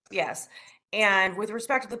correct. Yes. And with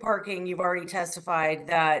respect to the parking, you've already testified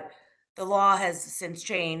that the law has since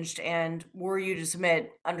changed, and were you to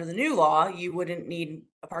submit under the new law, you wouldn't need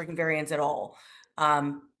a parking variance at all,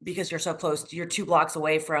 because you're so close. You're 2 blocks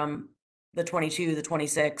away from the 22, the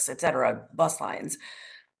 26, et cetera, bus lines.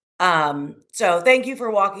 So thank you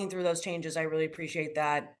for walking through those changes. I really appreciate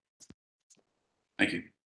that. Thank you.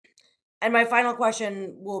 And my final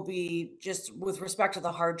question will be just with respect to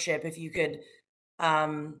the hardship, if you could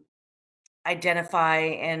identify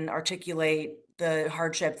and articulate the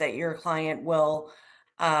hardship that your client will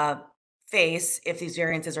face if these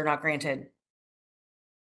variances are not granted.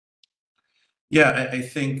 Yeah, I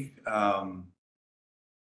think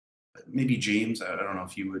maybe James, I don't know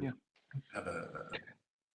if you would have a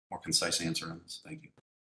more concise answer on this. Thank you.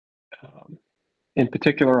 In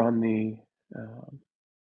particular on the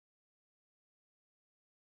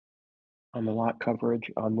lot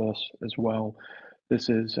coverage on this as well, This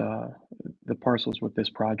is the parcels with this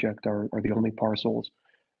project are the only parcels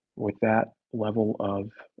with that level of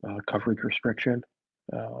coverage restriction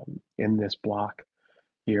in this block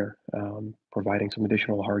here, providing some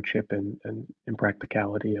additional hardship and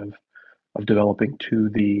impracticality of developing to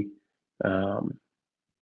the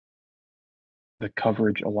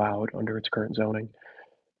coverage allowed under its current zoning.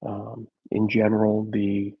 In general,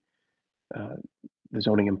 the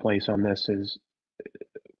zoning in place on this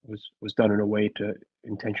was done in a way to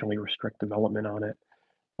intentionally restrict development on it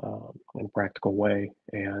in a practical way,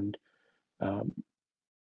 and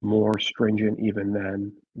more stringent even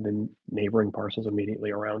than the neighboring parcels immediately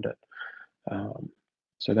around it.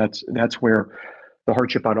 So that's where the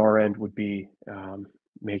hardship on our end would be,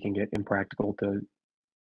 making it impractical to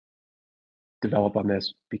develop on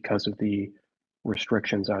this because of the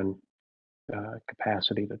restrictions on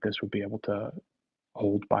capacity that this would be able to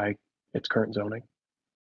hold by its current zoning.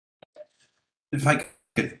 If I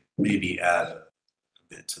could maybe add a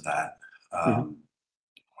bit to that.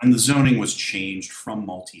 When the zoning was changed from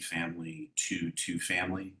multifamily to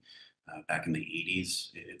two-family back in the 80s,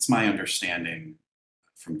 it's my understanding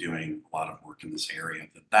from doing a lot of work in this area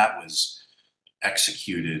that was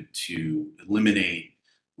executed to eliminate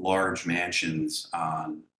large mansions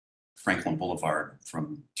on Franklin Boulevard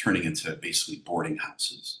from turning into basically boarding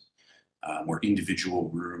houses, where individual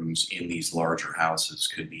rooms in these larger houses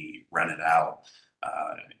could be rented out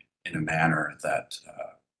in a manner that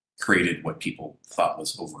created what people thought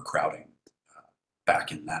was overcrowding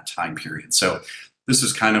back in that time period. So this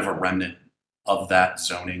is kind of a remnant of that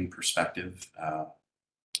zoning perspective.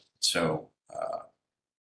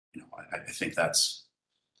 I think that's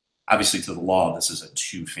obviously, to the law, this is a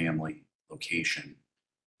two-family location.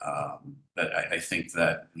 But I think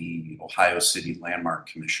that the Ohio City Landmark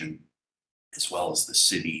Commission, as well as the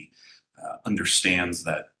city, understands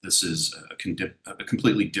that this is a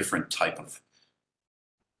completely different type of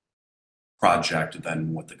project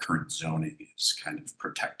than what the current zoning is kind of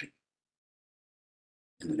protecting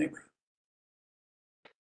in the neighborhood.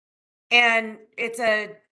 And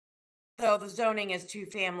though the zoning is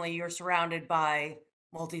two-family, you're surrounded by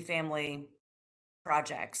multifamily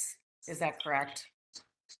projects. Is that correct?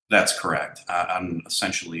 That's correct. On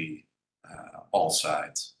essentially all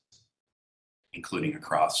sides, including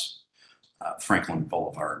across Franklin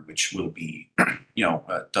Boulevard, which will be,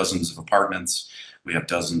 dozens of apartments. We have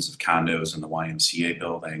dozens of condos in the YMCA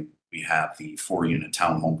building. We have the 4-unit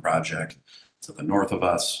townhome project to the north of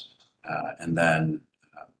us. And then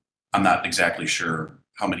I'm not exactly sure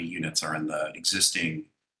how many units are in the existing,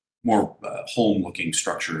 more home-looking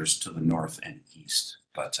structures to the north and east,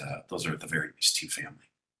 but those are at the very least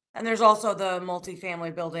two-family. And there's also the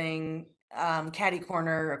multifamily building, catty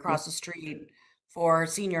corner across the street for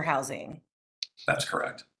senior housing. That's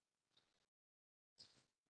correct.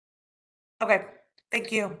 Okay,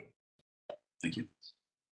 thank you. Thank you.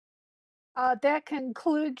 That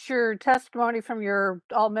concludes your testimony from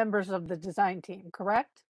all members of the design team,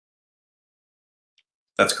 correct?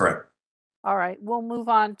 That's correct. All right, we'll move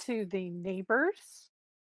on to the neighbors.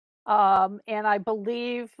 And I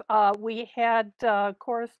believe we had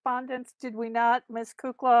correspondence, did we not, Ms.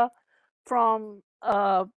 Kukla, from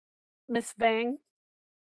Ms. Vang?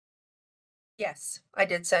 Yes, I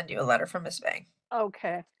did send you a letter from Ms. Vang.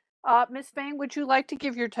 Okay. Ms. Vang, would you like to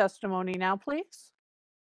give your testimony now, please?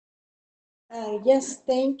 Yes,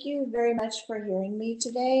 thank you very much for hearing me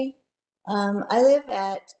today. I live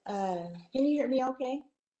at, can you hear me okay?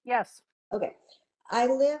 Yes. Okay. I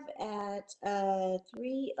live at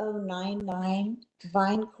 3099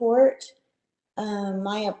 Vine Court.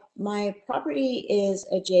 My property is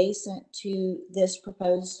adjacent to this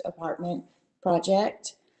proposed apartment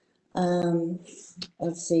project.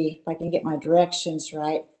 Let's see if I can get my directions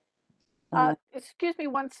right. Excuse me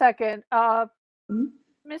one second.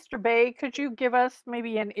 Mr. Bay, could you give us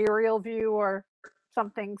maybe an aerial view or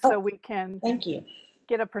something so we can Thank you.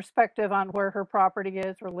 Get a perspective on where her property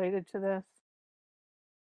is related to this?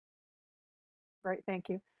 Great, thank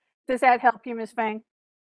you. Does that help you, Ms. Vang?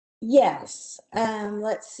 Yes.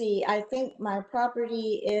 Let's see. I think my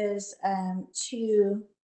property is to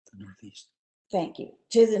the northeast. Thank you.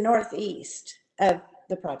 To the northeast of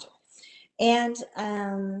the project. And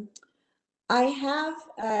I have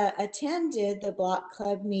attended the block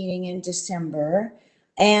club meeting in December,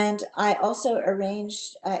 and I also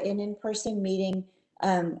arranged an in-person meeting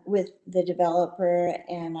with the developer,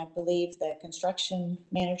 and I believe the construction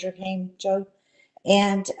manager came, Joe,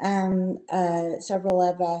 and several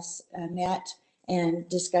of us met and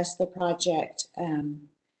discussed the project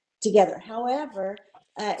together. However,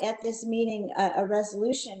 at this meeting, a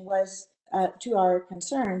resolution was to our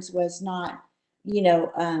concerns was not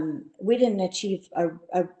we didn't achieve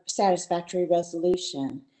a satisfactory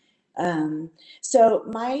resolution. So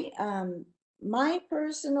my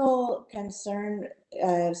personal concern,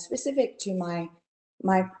 specific to my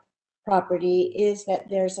property, is that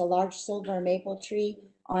there's a large silver maple tree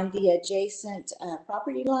on the adjacent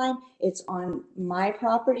property line. It's on my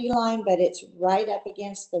property line, but it's right up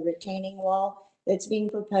against the retaining wall that's being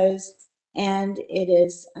proposed, and it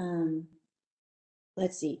is,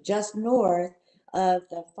 let's see, just north of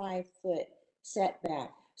the 5-foot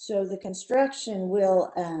setback. So the construction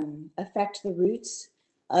will affect the roots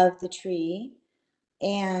of the tree,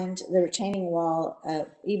 and the retaining wall,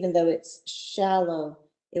 even though it's shallow,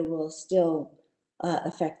 it will still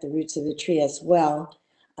affect the roots of the tree as well.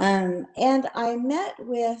 And I met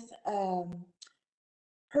with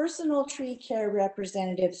personal tree care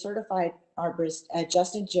representative, certified arborist,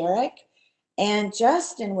 Justin Jarek. And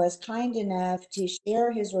Justin was kind enough to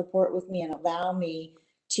share his report with me and allow me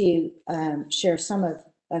to share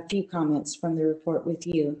a few comments from the report with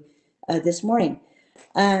you this morning.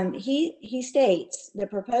 He states the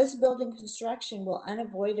proposed building construction will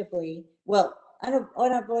unavoidably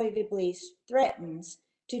threatens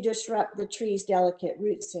to disrupt the tree's delicate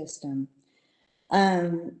root system.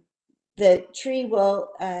 The tree will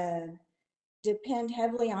depend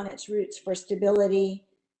heavily on its roots for stability,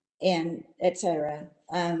 and etc.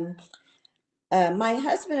 My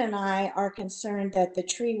husband and I are concerned that the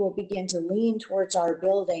tree will begin to lean towards our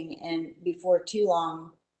building, and before too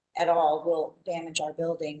long at all will damage our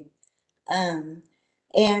building.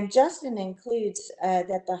 And Justin includes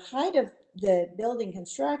that the height of the building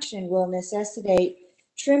construction will necessitate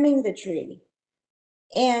trimming the tree,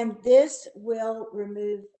 and this will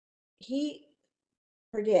remove, he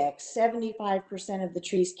predicts, 75% of the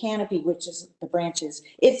tree's canopy, which is the branches.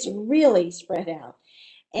 It's really spread out.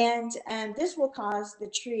 And this will cause the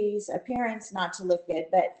tree's appearance not to look good.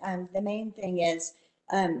 But the main thing is,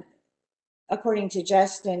 according to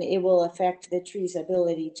Justin, it will affect the tree's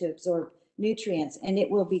ability to absorb nutrients, and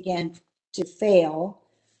it will begin to fail.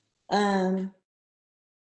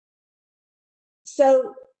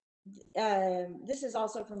 This is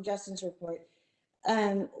also from Justin's report.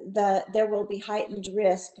 There will be heightened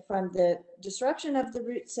risk from the disruption of the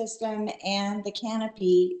root system and the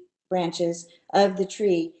canopy branches of the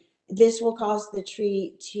tree. This will cause the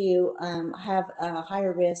tree to have a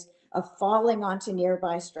higher risk of falling onto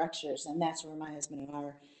nearby structures, and that's where my husband and I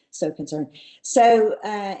are so concerned. So,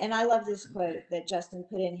 and I love this quote that Justin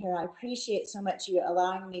put in here. I appreciate so much you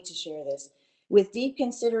allowing me to share this. With deep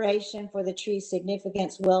consideration for the tree's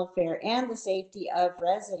significance, welfare, and the safety of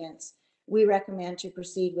residents, we recommend to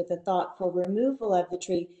proceed with a thoughtful removal of the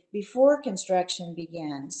tree before construction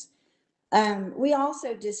begins. We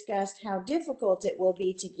also discussed how difficult it will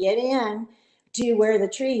be to get in to where the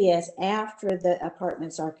tree is after the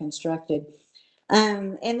apartments are constructed.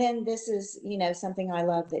 And then this is, something I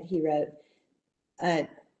love that he wrote.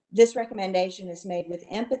 This recommendation is made with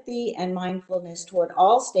empathy and mindfulness toward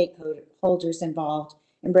all stakeholders involved,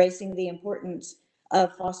 embracing the importance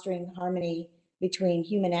of fostering harmony between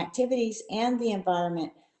human activities and the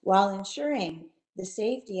environment while ensuring the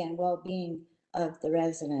safety and well-being of the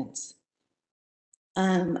residents.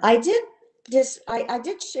 I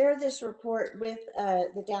did share this report with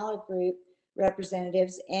the Dallard Group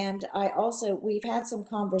representatives, and we've had some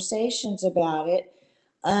conversations about it.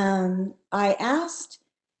 I asked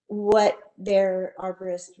what their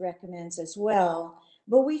arborist recommends as well,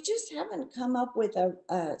 but we just haven't come up with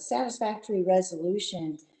a satisfactory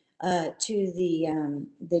resolution to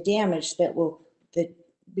the damage that will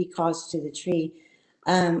be caused to the tree.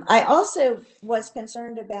 I also was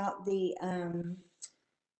concerned about the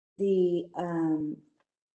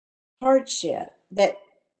hardship that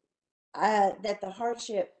the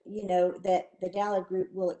hardship, that the Dallard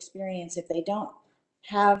Group will experience if they don't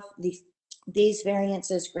have these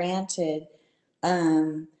variances granted.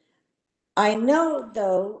 I know,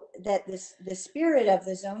 though, that the spirit of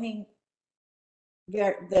the zoning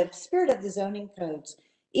codes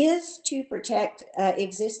is to protect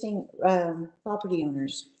existing property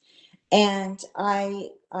owners, and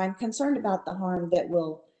I'm concerned about the harm that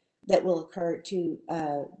will occur to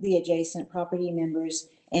the adjacent property members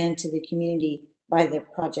and to the community by the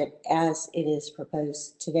project as it is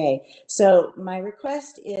proposed today. So my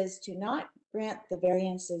request is to not grant the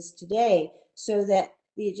variances today so that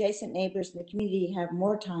the adjacent neighbors in the community have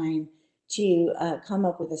more time to come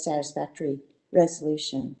up with a satisfactory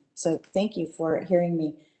resolution. So thank you for hearing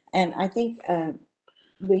me. And I think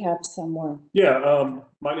we have some more. Yeah,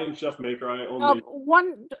 my name is Jeff Maker. I own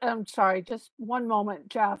I'm sorry, just one moment,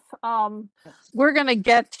 Jeff. We're going to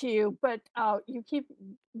get to you, but you keep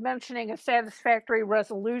mentioning a satisfactory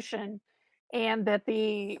resolution and that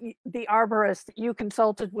the arborist that you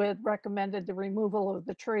consulted with recommended the removal of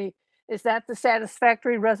the tree. Is that the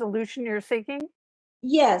satisfactory resolution you're seeking?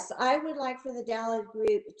 Yes, I would like for the Dallad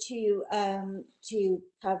Group to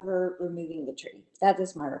cover removing the tree. That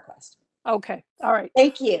is my request. Okay, all right.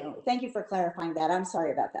 Thank you. Thank you for clarifying that. I'm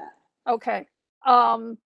sorry about that. Okay.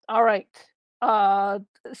 All right.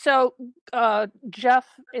 So Jeff,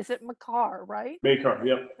 is it McCarr, right? Maycar,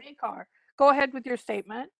 yep. McCarr. Go ahead with your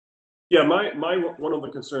statement. Yeah, one of the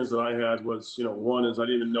concerns that I had was, one is I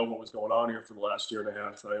didn't even know what was going on here for the last year and a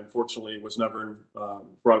half. I unfortunately was never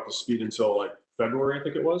brought up to speed until like February, I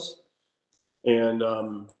think it was. And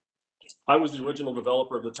I was the original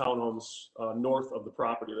developer of the townhomes north of the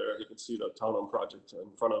property there. You can see the townhome project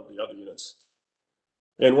in front of the other units.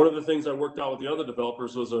 And one of the things I worked out with the other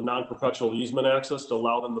developers was a non-perpetual easement access to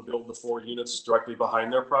allow them to build the 4 units directly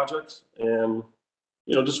behind their project. And,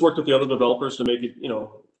 just worked with the other developers to make it,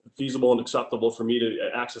 feasible and acceptable for me to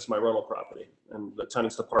access my rental property and the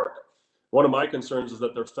tenants to park. One of my concerns is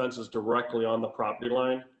that their fence is directly on the property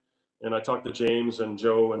line. And I talked to James and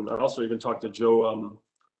Joe, and I also even talked to Joe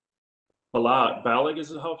Balag,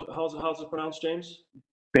 is it how's it pronounced, James?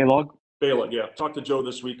 Bailog? Bailog, yeah. Talked to Joe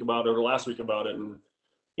this week about it, or last week about it, and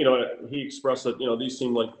he expressed that these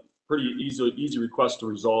seem like pretty easy requests to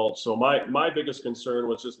resolve. So my biggest concern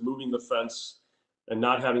was just moving the fence and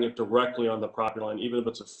not having it directly on the property line, even if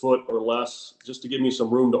it's a foot or less, just to give me some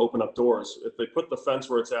room to open up doors. If they put the fence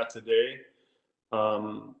where it's at today,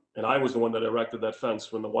 and I was the one that erected that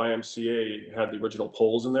fence when the YMCA had the original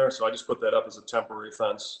poles in there, so I just put that up as a temporary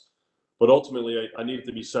fence. But ultimately, I need it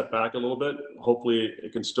to be set back a little bit. Hopefully,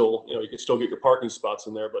 it can still, you can still get your parking spots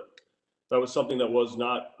in there. But that was something that was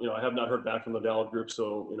not, I have not heard back from the Dallad Group.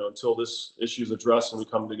 So, until this issue is addressed and we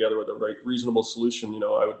come together with a reasonable solution,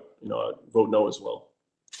 I would, I'd vote no as well.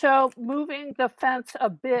 So moving the fence a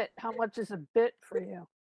bit, how much is a bit for you?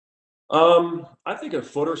 I think a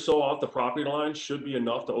foot or so off the property line should be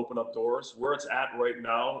enough to open up doors. Where it's at right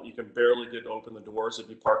now, you can barely get to open the doors if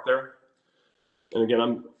you park there. And again,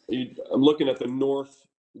 I'm looking at the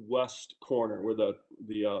northwest corner where the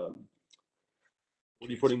what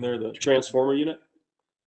are you putting there? The transformer unit.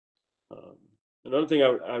 Another thing I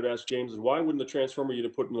would ask James is why wouldn't the transformer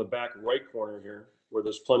unit put in the back right corner here, where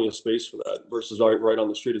there's plenty of space for that, versus right on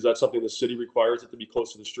the street? Is that something the city requires it to be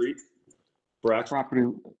close to the street?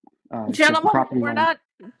 Property. Gentlemen, property we're line. not.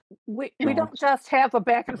 We don't just have a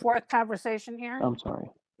back and forth conversation here. I'm sorry.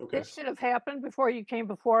 Okay. This should have happened before you came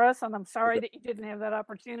before us, and I'm sorry that you didn't have that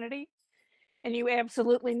opportunity. And you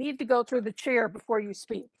absolutely need to go through the chair before you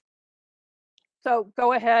speak. So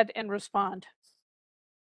go ahead and respond.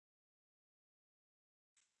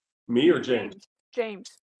 Me or James?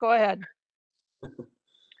 James, go ahead.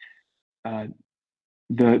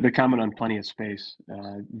 The comment on plenty of space.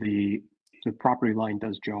 The property line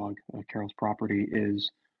does jog. Carol's property is,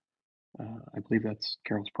 I believe that's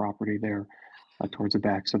Carol's property there towards the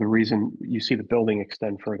back. So the reason you see the building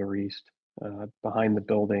extend further east, behind the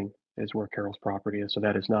building is where Carol's property is. So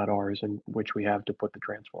that is not ours, in which we have to put the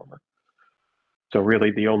transformer. So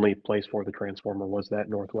really the only place for the transformer was that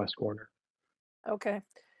northwest corner. Okay.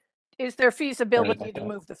 Is there feasibility to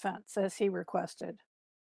move the fence as he requested?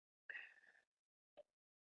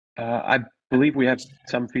 I believe we have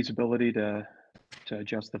some feasibility to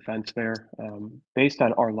adjust the fence there. Based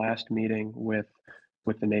on our last meeting with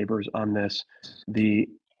the neighbors on this, the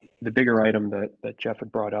bigger item that Jeff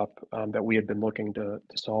had brought up that we had been looking to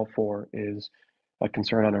solve for is a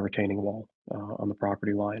concern on a retaining wall on the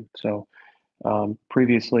property line. So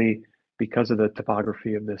previously, because of the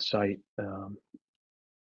topography of this site,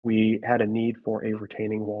 we had a need for a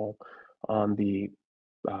retaining wall on the,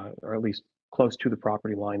 or at least close to the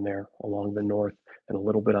property line there along the north and a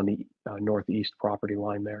little bit on the northeast property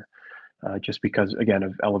line there. Just because, again,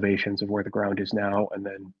 of elevations of where the ground is now and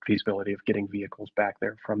then feasibility of getting vehicles back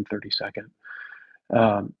there from 32nd.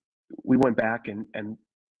 We went back and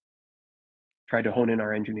tried to hone in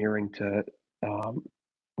our engineering to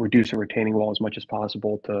reduce a retaining wall as much as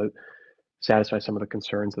possible to satisfy some of the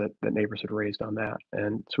concerns that neighbors had raised on that.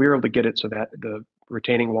 And so we were able to get it so that the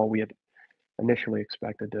retaining wall we had initially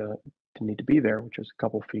expected to need to be there, which is a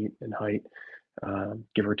couple feet in height,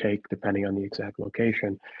 give or take, depending on the exact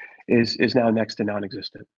location, is now next to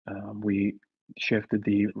non-existent. We shifted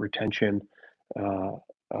the retention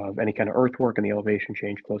of any kind of earthwork and the elevation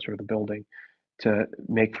change closer to the building to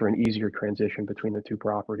make for an easier transition between the two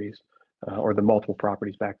properties, or the multiple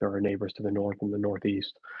properties back there, our neighbors to the north and the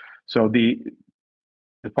northeast. So the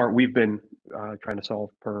part we've been trying to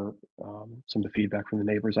solve per some of the feedback from the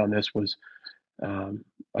neighbors on this was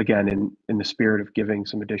Again, in the spirit of giving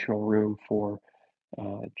some additional room for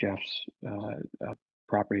Jeff's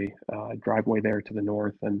property driveway there to the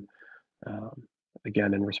north, and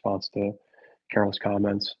again, in response to Carol's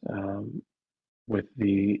comments, with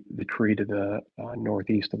the tree to the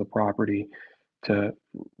northeast of the property to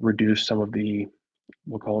reduce some of the,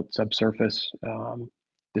 we'll call it subsurface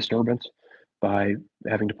disturbance by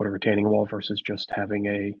having to put a retaining wall versus just having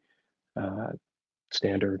a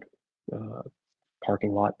standard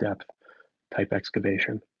parking lot depth type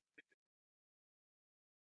excavation.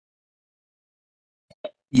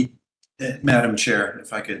 Madam Chair,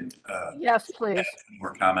 if I could Yes, please. add one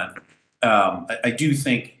more comment. I do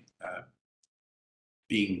think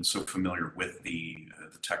being so familiar with the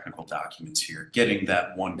technical documents here, getting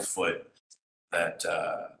that 1 foot that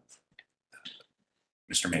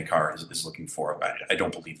Mr. Makar is looking for, I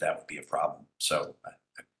don't believe that would be a problem. So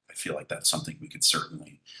I feel like that's something we could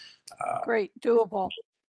certainly. Great, doable.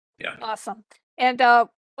 Yeah. Awesome. And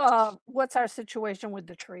what's our situation with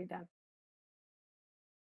the tree then?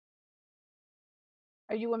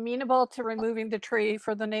 Are you amenable to removing the tree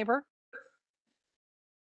for the neighbor?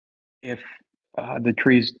 If the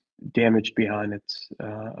tree's damaged beyond its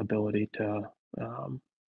ability to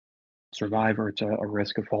survive, or it's a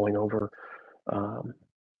risk of falling over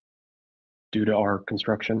due to our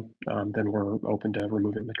construction, then we're open to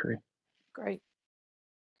removing the tree. Great.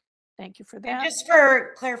 Thank you for And that. just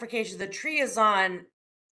for clarification, the tree is on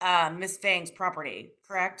Ms. Fang's property,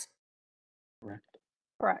 correct? Correct.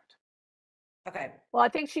 Correct. Okay. Well, I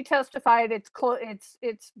think she testified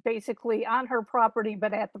it's basically on her property,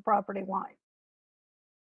 but at the property line.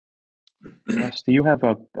 Wes, do you have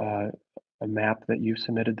a map that you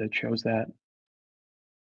submitted that shows that?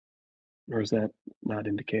 Or is that not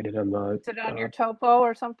indicated on the? Is it on your topo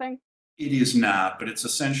or something? It is not, but it's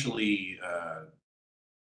essentially,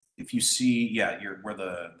 if you see, yeah, where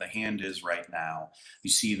the hand is right now,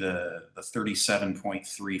 you see the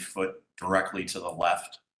 37.3 foot directly to the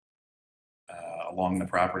left along the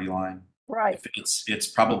property line. Right. It's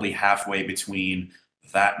probably halfway between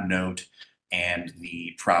that note and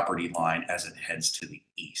the property line as it heads to the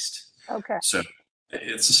east. Okay. So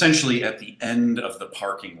it's essentially at the end of the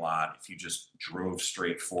parking lot. If you just drove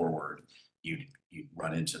straight forward, you'd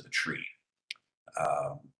run into the tree.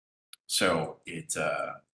 So it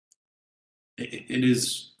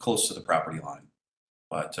is close to the property line,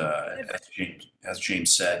 but as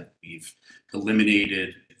James said, we've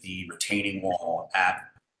eliminated the retaining wall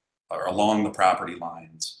or along the property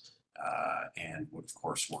lines, and would of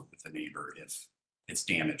course work with the neighbor if it's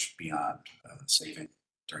damaged beyond saving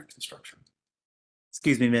during construction.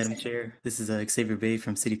 Excuse me, Madam Chair. This is Xavier Bay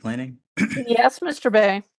from City Planning. Yes, Mr.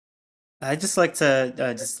 Bay. I'd just like to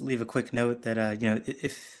just leave a quick note that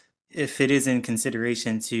if it is in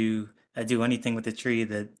consideration to do anything with the tree,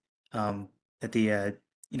 that that the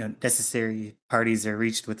necessary parties are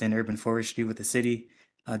reached within urban forestry with the city,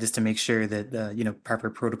 just to make sure that proper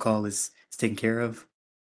protocol is taken care of.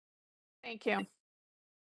 Thank you.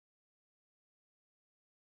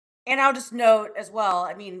 And I'll just note as well,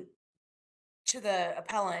 I mean, to the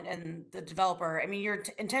appellant and the developer, I mean, your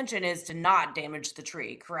intention is to not damage the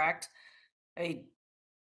tree, correct? And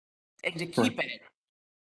to keep it.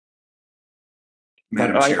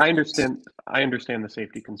 Madam But Chair. I understand the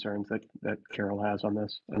safety concerns that Carol has on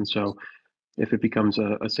this, and so if it becomes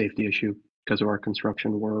a safety issue because of our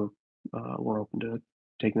construction, we're open to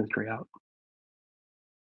taking the tree out.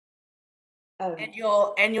 And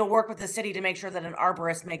you'll work with the city to make sure that an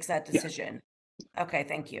arborist makes that decision. Okay,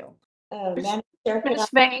 thank you. Madam Chair, could Ms.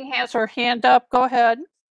 Vang has her hand up. Go ahead.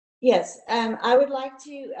 Yes, I would like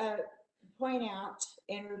to point out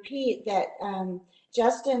and repeat that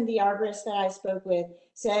Justin, the arborist that I spoke with,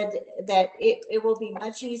 said that it will be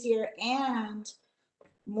much easier and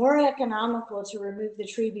more economical to remove the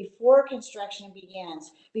tree before construction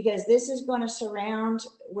begins, because this is going to surround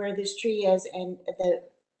where this tree is and the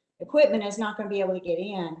equipment is not going to be able to get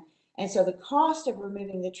in. And so the cost of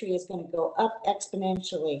removing the tree is going to go up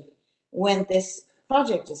exponentially when this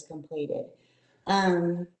project is completed.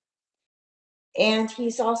 And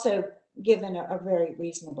he's also given a very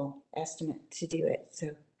reasonable estimate to do it.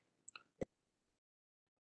 So.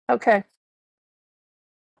 Okay.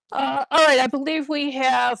 All right. I believe we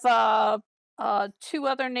have two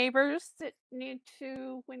other neighbors that we need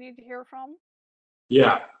to hear from.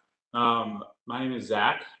 Yeah. My name is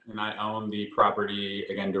Zach, and I own the property,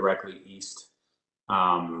 again, directly east,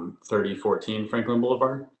 3014 Franklin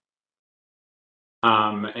Boulevard.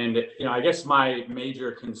 And I guess my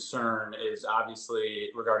major concern is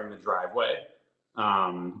obviously regarding the driveway.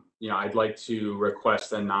 I'd like to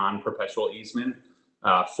request a non-perpetual easement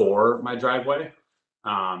for my driveway.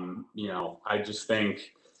 I just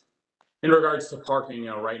think in regards to parking,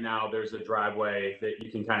 right now there's a driveway that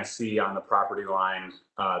you can kind of see on the property line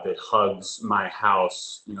that hugs my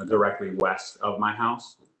house, directly west of my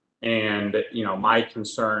house. And, my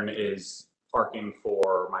concern is parking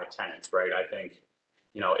for my tenants, right? I think,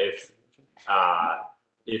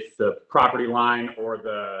 if the property line or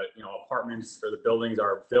the, apartments or the buildings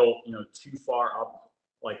are built, too far up,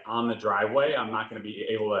 like on the driveway, I'm not going to be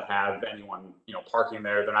able to have anyone, parking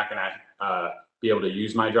there. They're not going to be able to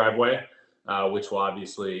use my driveway, which will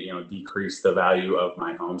obviously, decrease the value of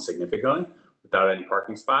my home significantly without any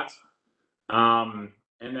parking spots.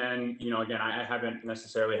 And then, again, I haven't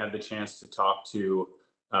necessarily had the chance to talk to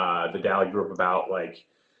the Dally Group about like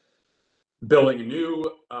building a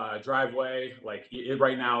new driveway. Like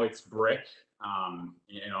right now it's brick.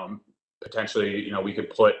 Potentially, we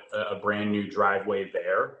could put a brand new driveway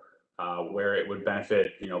there where it would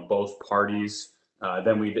benefit, both parties.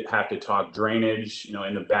 Then we'd have to talk drainage,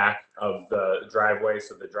 in the back of the driveway.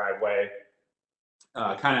 So the driveway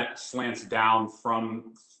kind of slants down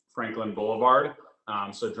from Franklin Boulevard.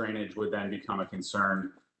 So drainage would then become a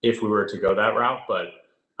concern if we were to go that route. But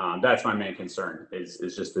that's my main concern is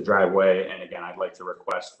just the driveway. And again, I'd like to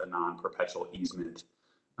request a non-perpetual easement,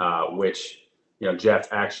 which,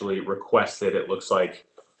 Jeff actually requested. It looks like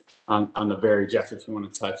on the very, Jeff, if you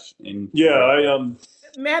want to touch in. Yeah,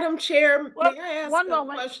 Madam Chair, may I ask one a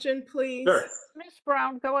moment. question, please? Sure. Ms.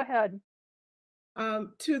 Brown, go ahead.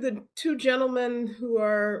 To the two gentlemen who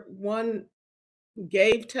are, one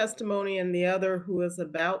gave testimony and the other who is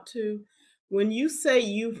about to, when you say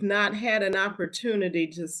you've not had an opportunity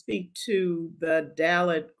to speak to the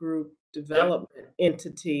Dalit Group development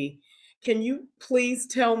entity, can you please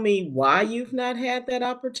tell me why you've not had that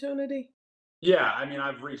opportunity? Yeah, I mean,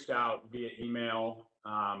 I've reached out via email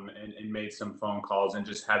and made some phone calls and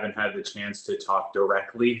just haven't had the chance to talk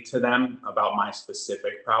directly to them about my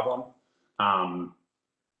specific problem.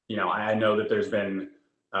 I know that there's been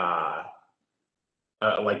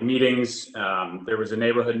like meetings. There was a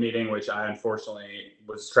neighborhood meeting, which I unfortunately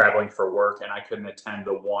was traveling for work and I couldn't attend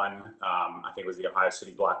the one, I think it was the Ohio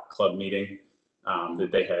City Block Club meeting that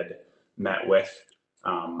they had met with.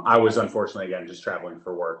 I was unfortunately, again, just traveling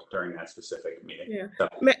for work during that specific meeting. Yeah. So,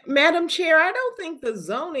 Madam Chair, I don't think the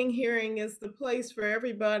zoning hearing is the place for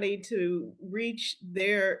everybody to reach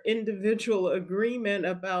their individual agreement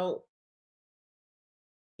about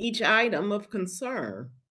each item of concern.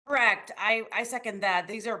 Correct. I second that.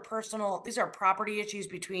 These are property issues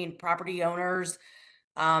between property owners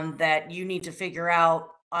that you need to figure out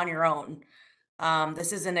on your own.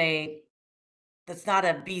 That's not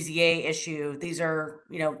a BZA issue. These are,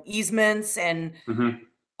 easements and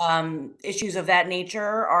issues of that nature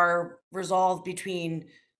are resolved between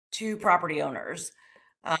two property owners.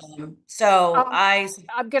 I'm going to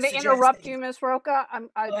suggest interrupt that you, Ms. Roca.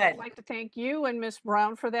 I'd ahead. like to thank you and Ms.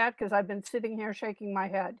 Brown for that because I've been sitting here shaking my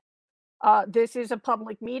head. This is a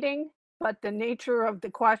public meeting, but the nature of the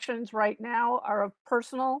questions right now are of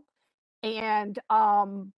personal. And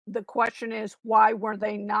the question is, why were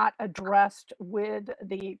they not addressed with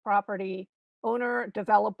the property owner,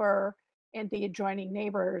 developer, and the adjoining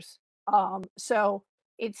neighbors? So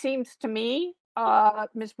it seems to me,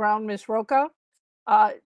 Ms. Brown, Ms. Roca,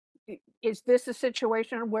 is this a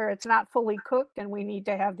situation where it's not fully cooked and we need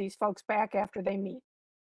to have these folks back after they meet?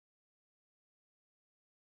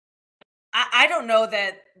 I don't know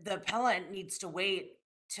that the appellant needs to wait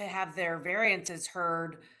to have their variances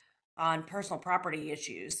heard on personal property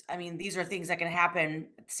issues. I mean, these are things that can happen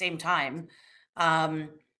at the same time.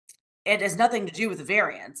 It has nothing to do with the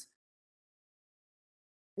variance.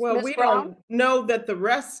 Well, Ms. we Brown? don't know that the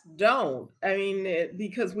rest don't. I mean,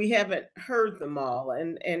 because we haven't heard them all,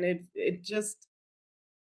 and it just,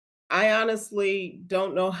 I honestly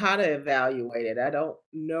don't know how to evaluate it. I don't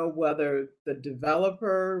know whether the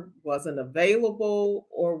developer wasn't available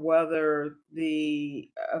or whether the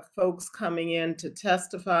folks coming in to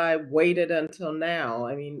testify waited until now.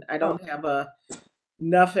 I mean, I don't have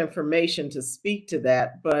enough information to speak to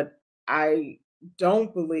that, but I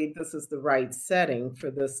don't believe this is the right setting for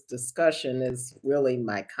this discussion is really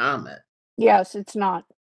my comment. Yes, it's not.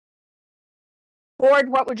 Board,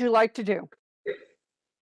 what would you like to do?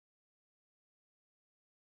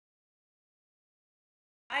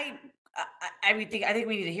 I think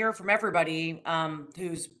we need to hear from everybody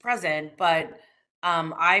who's present, but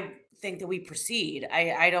I think that we proceed.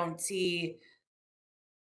 I don't see,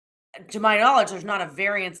 to my knowledge, there's not a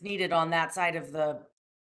variance needed on that side of the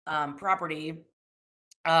property.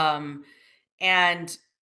 And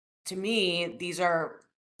to me, these are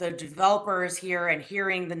the developers here and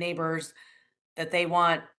hearing the neighbors. that they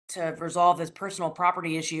want to resolve this personal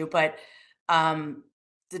property issue, but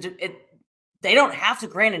they don't have to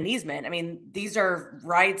grant an easement. I mean, these are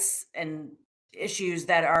rights and issues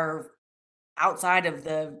that are outside of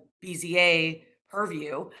the BZA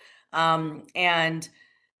purview. And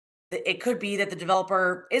it could be that the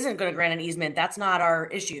developer isn't going to grant an easement. That's not our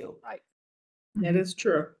issue. Right. That is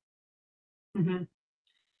true. Mhm.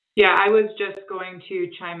 Yeah, I was just going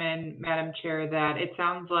to chime in, Madam Chair, that it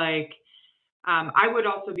sounds like I would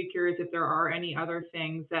also be curious if there are any other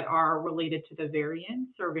things that are related to the variance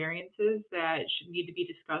or variances that should need to be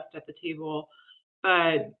discussed at the table.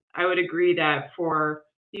 But I would agree that for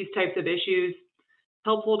these types of issues,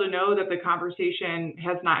 helpful to know that the conversation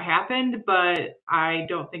has not happened, but I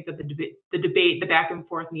don't think that the debate, the back and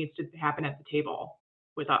forth needs to happen at the table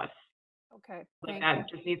with us. Okay, Like thank that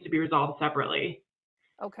you. just needs to be resolved separately.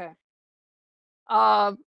 Okay.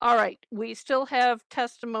 All right, we still have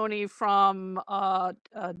testimony from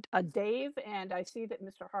Dave, and I see that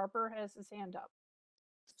Mr. Harper has his hand up.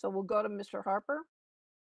 So we'll go to Mr. Harper.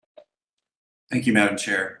 Thank you, Madam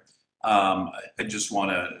Chair. I just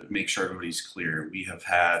want to make sure everybody's clear. We have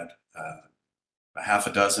had a half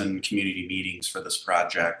a dozen community meetings for this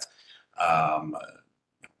project. Mr.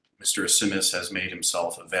 Asimis has made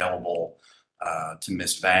himself available to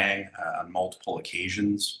Ms. Vang on multiple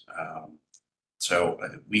occasions. So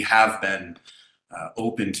we have been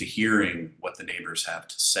open to hearing what the neighbors have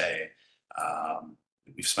to say.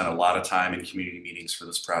 We've spent a lot of time in community meetings for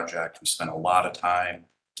this project. We spent a lot of time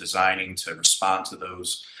designing to respond to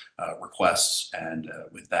those requests. And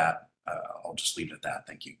with that, I'll just leave it at that.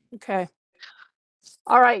 Thank you. Okay.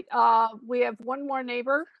 All right, we have one more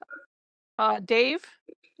neighbor. Dave,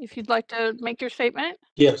 if you'd like to make your statement.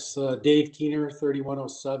 Yes, Dave Keener,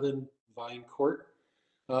 3107 Vine Court.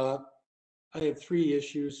 I have 3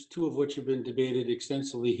 issues, 2 of which have been debated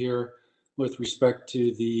extensively here with respect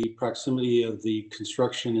to the proximity of the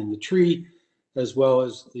construction and the tree, as well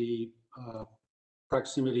as the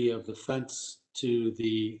proximity of the fence to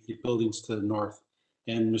the buildings to the north,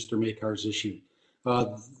 and Mr. Makar's issue.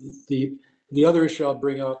 The other issue I'll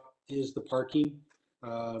bring up is the parking.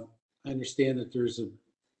 I understand that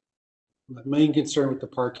my main concern with the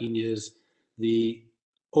parking is the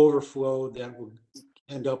overflow that will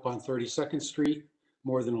end up on 32nd Street,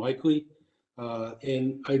 more than likely.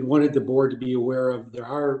 And I wanted the board to be aware of, there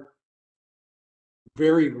are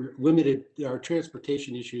very limited, there are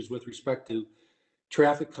transportation issues with respect to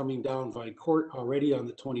traffic coming down Vine Court already on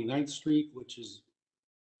the 29th Street, which is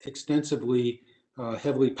extensively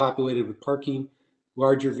heavily populated with parking.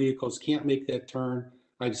 Larger vehicles can't make that turn.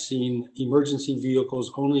 I've seen emergency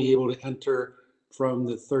vehicles only able to enter from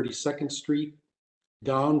the 32nd Street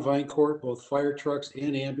down Vine Court, both fire trucks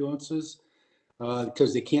and ambulances,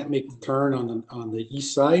 because they can't make the turn on the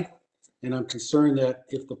east side. And I'm concerned that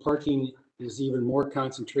if the parking is even more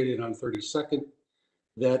concentrated on 32nd,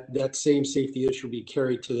 that same safety issue will be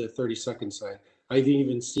carried to the 32nd side. I've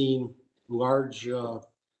even seen large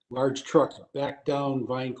trucks back down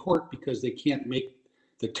Vine Court because they can't make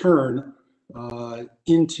the turn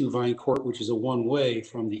into Vine Court, which is a one-way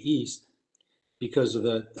from the east, because of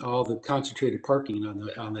all the concentrated parking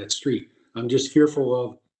on that street. I'm just fearful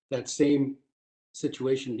of that same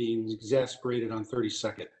situation being exacerbated on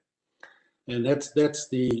 32nd. And that's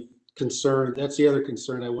the concern. That's the other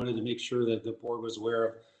concern I wanted to make sure that the board was aware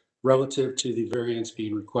of relative to the variance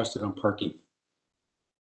being requested on parking.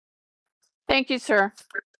 Thank you, sir.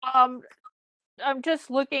 I'm just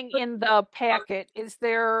looking in the packet. Is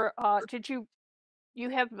there, you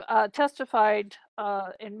have testified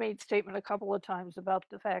and made statement a couple of times about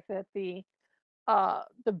the fact that the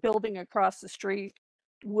building across the street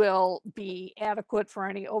will be adequate for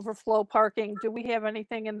any overflow parking. Do we have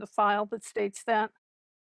anything in the file that states that?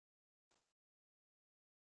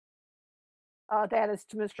 That is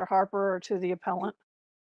to Mr. Harper or to the appellant.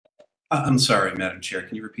 I'm sorry, Madam Chair.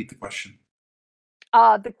 Can you repeat the question?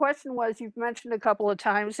 The question was, you've mentioned a couple of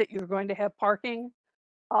times that you're going to have parking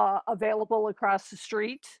available across the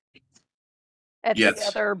street at the Yes.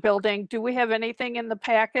 other building. Do we have anything in the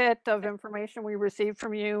packet of information we received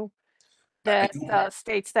from you that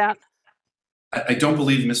states that? I don't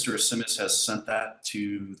believe Mr. Asimis has sent that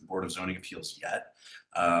to the Board of Zoning Appeals yet.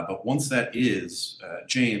 But once that is,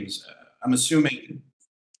 James, I'm assuming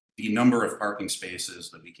the number of parking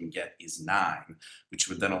spaces that we can get is 9, which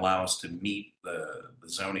would then allow us to meet the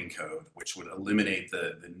zoning code, which would eliminate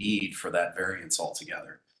the need for that variance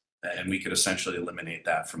altogether. And we could essentially eliminate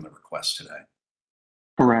that from the request today.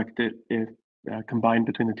 Correct. If combined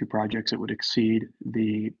between the 2 projects, it would exceed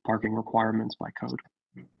the parking requirements by code.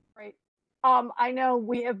 Right. I know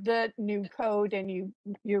we have the new code and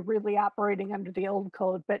you're really operating under the old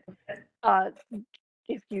code, but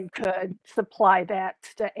if you could supply that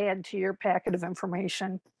to add to your packet of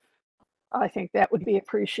information, I think that would be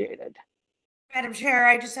appreciated. Madam Chair,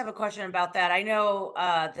 I just have a question about that. I know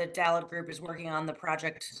the Dalit Group is working on the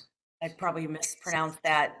project. I probably mispronounced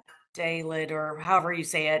that, Dalit, or however you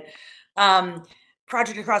say it.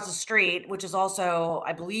 Project across the street, which is also,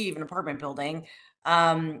 I believe, an apartment building.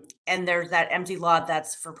 And there's that empty lot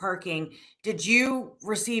that's for parking. Did you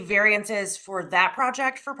receive variances for that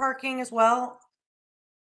project for parking as well?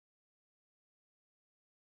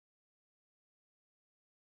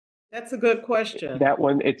 That's a good question. That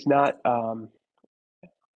one, it's not,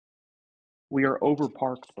 we are over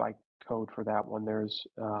parked by code for that one. There's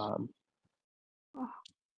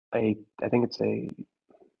I think it's a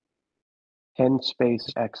 10 space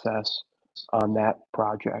excess on that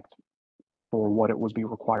project for what it would be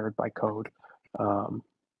required by code on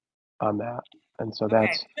that. And so Okay,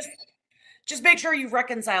 that's, just make sure you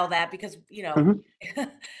reconcile that because, you know, Mhm.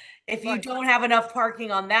 if you don't have enough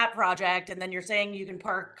parking on that project and then you're saying you can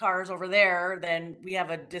park cars over there, then we have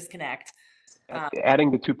a disconnect.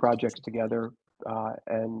 adding the two projects together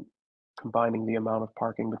and combining the amount of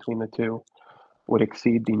parking between the two would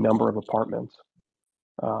exceed the number of apartments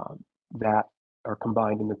that are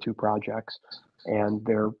combined in the two projects, and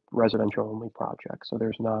they're residential only projects. So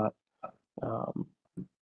there's not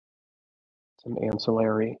some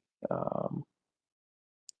ancillary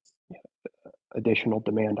additional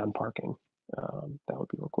demand on parking that would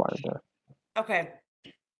be required there. Okay.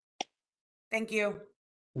 Thank you.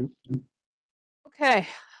 Okay.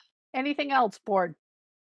 Anything else, board?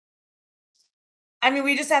 I mean,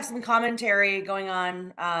 we just have some commentary going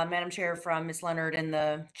on, Madam Chair, from Ms. Leonard in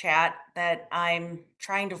the chat that I'm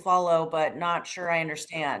trying to follow, but not sure I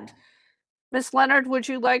understand. Ms. Leonard, would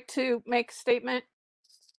you like to make a statement?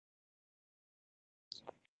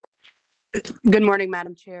 Good morning,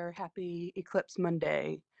 Madam Chair. Happy Eclipse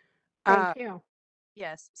Monday. Thank you.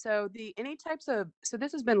 Yes, so so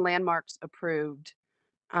this has been landmarks approved.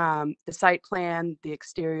 The site plan, the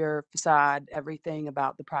exterior facade, everything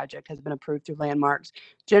about the project has been approved through landmarks.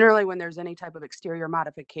 Generally, when there's any type of exterior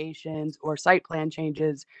modifications or site plan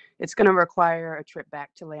changes, it's going to require a trip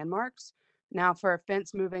back to landmarks. Now, for a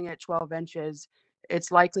fence moving at 12 inches, it's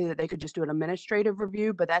likely that they could just do an administrative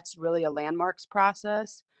review, but that's really a landmarks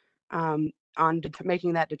process on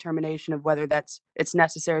making that determination of whether it's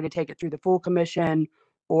necessary to take it through the full commission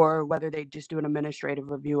or whether they just do an administrative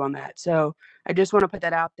review on that. So I just want to put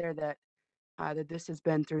that out there that that this has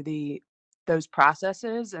been through those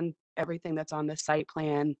processes, and everything that's on the site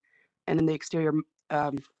plan and in the exterior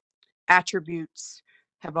attributes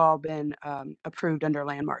have all been approved under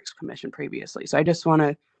Landmarks Commission previously. So I just want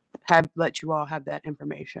to let you all have that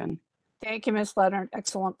information. Thank you, Ms. Leonard.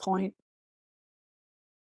 Excellent point.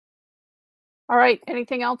 All right.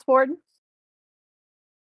 Anything else, board?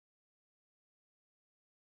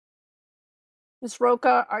 Ms.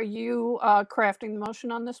 Roca, are you crafting the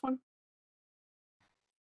motion on this one?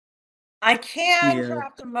 I can Yeah.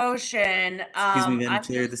 craft a motion. Excuse me, Madam I'm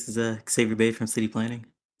Chair. This is Xavier Bay from City Planning.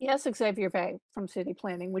 Yes, Xavier Bay from City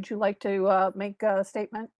Planning. Would you like to make a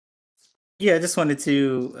statement? Yeah, I just wanted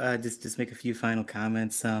to just make a few final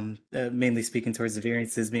comments, mainly speaking towards the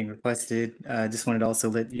variances being requested. Just wanted to also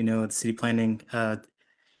let you know the City Planning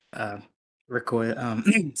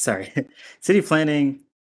sorry, City Planning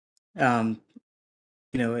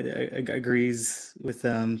agrees with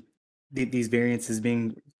these variances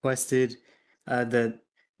being requested. As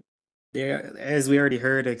we already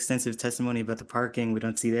heard extensive testimony about the parking, we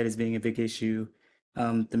don't see that as being a big issue.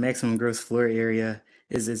 The maximum gross floor area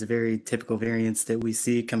is a very typical variance that we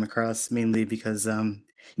see come across, mainly because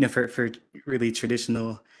for really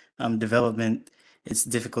traditional development, it's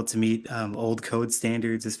difficult to meet old code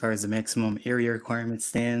standards as far as the maximum area requirement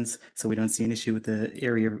stands. So we don't see an issue with the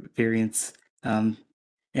area variance.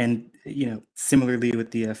 And similarly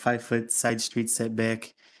with the 5-foot side street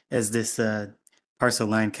setback, as this parcel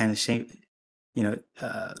line kind of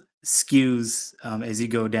skews as you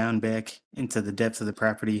go down back into the depth of the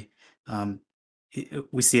property.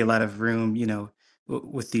 We see a lot of room,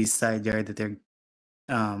 with these side yard that they're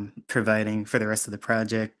providing for the rest of the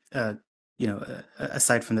project.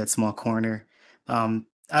 Aside from that small corner,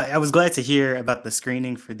 I was glad to hear about the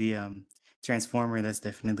screening for the transformer. That's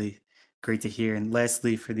definitely great to hear. And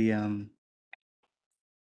lastly, for the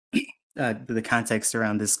context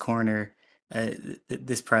around this corner,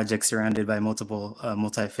 this project surrounded by multiple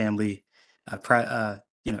multifamily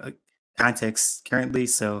contexts currently,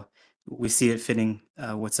 so we see it fitting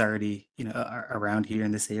what's already around here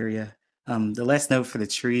in this area. The last note for the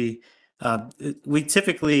tree, We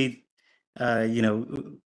typically, you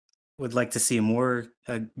know, would like to see more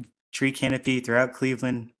tree canopy throughout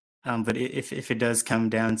Cleveland. But if it does come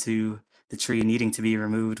down to the tree needing to be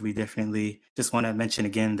removed, we definitely just want to mention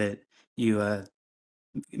again that you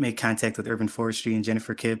make contact with Urban Forestry and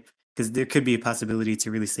Jennifer Kipp, because there could be a possibility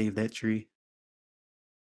to really save that tree.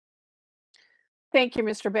 Thank you,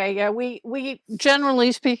 Mr. Bay. Yeah, we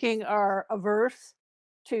generally speaking are averse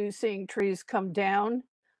to seeing trees come down.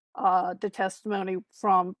 The testimony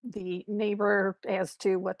from the neighbor as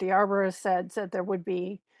to what the arborist said there would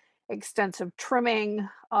be extensive trimming,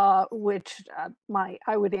 which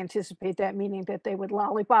I would anticipate that meaning that they would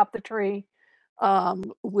lollipop the tree,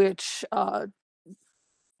 which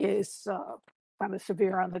is kind of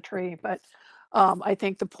severe on the tree. But I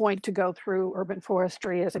think the point to go through Urban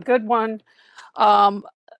Forestry is a good one.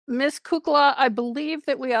 Ms. Kukla, I believe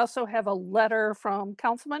that we also have a letter from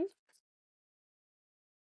Councilman.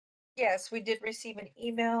 Yes, we did receive an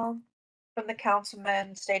email from the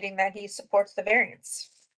councilman stating that he supports the variance.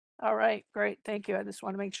 All right, great. Thank you. I just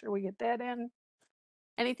want to make sure we get that in.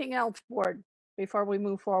 Anything else, board, before we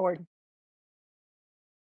move forward?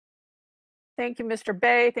 Thank you, Mr.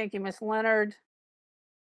 Bay. Thank you, Ms. Leonard.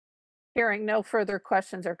 Hearing no further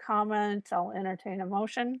questions or comments, I'll entertain a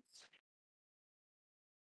motion.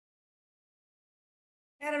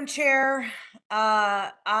 Madam Chair,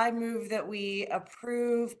 I move that we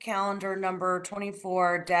approve calendar number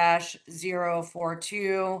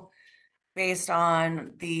 24-042 based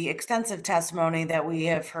on the extensive testimony that we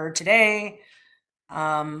have heard today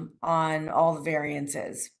on all the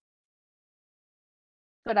variances.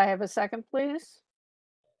 Could I have a second, please?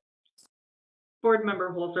 Board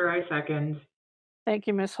Member Holzer, I second. Thank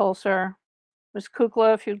you, Ms. Holzer. Ms.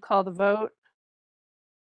 Kukla, if you'd call the vote.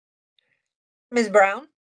 Ms. Brown?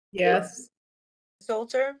 Yes. Ms.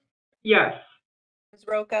 Holzer? Yes. Ms.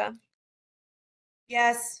 Roca?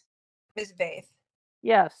 Yes. Ms. Baith?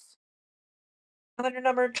 Yes. Calendar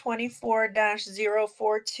number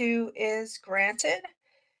 24-042 is granted.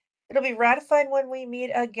 It'll be ratified when we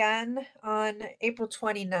meet again on April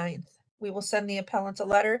 29th. We will send the appellant a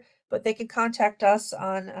letter, but they can contact us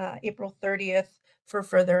on April 30th for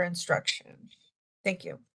further instruction. Thank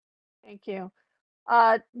you. Thank you.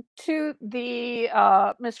 To the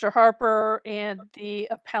Mr. Harper and the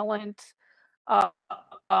appellant,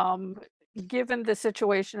 given the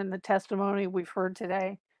situation and the testimony we've heard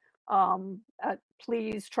today,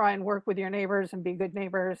 please try and work with your neighbors and be good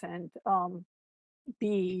neighbors and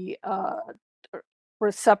be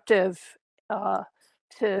receptive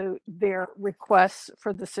to their requests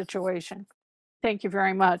for the situation. Thank you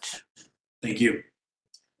very much. Thank you.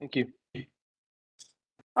 Thank you.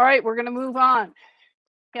 All right, we're going to move on.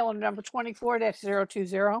 Calendar number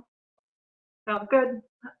 24-020. Sounds good.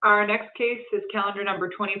 Our next case is calendar number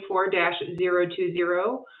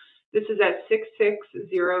 24-020. This is at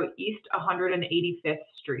 660 East 185th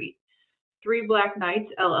Street. Three Black Knights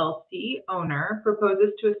LLC owner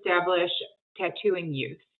proposes to establish tattooing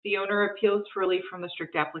use. The owner appeals for relief from the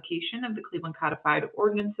strict application of the Cleveland Codified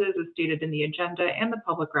Ordinances as stated in the agenda and the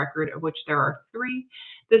public record, of which there are three.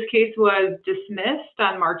 This case was dismissed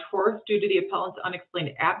on March 4th due to the appellant's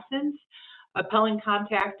unexplained absence. Appellant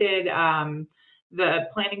contacted the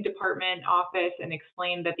planning department office and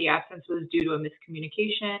explained that the absence was due to a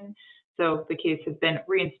miscommunication. So the case has been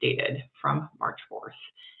reinstated from March 4th.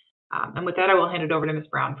 And with that, I will hand it over to Ms.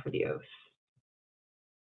 Brown for the oath.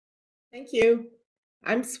 Thank you.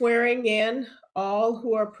 I'm swearing in all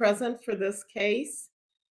who are present for this case.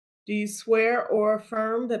 Do you swear or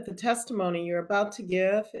affirm that the testimony you're about to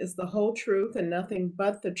give is the whole truth and nothing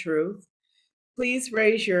but the truth? Please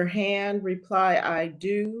raise your hand, reply, I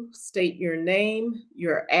do, state your name,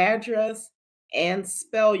 your address, and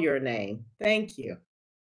spell your name. Thank you.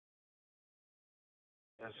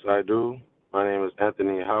 Yes, I do. My name is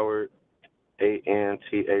Anthony Howard,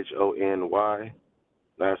 Anthony.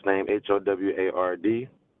 Last name Howard.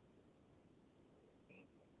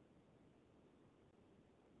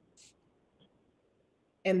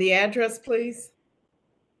 And the address, please?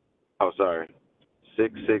 Oh, sorry.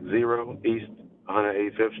 660 East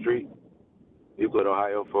 185th Street, Euclid,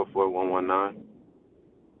 Ohio 44119.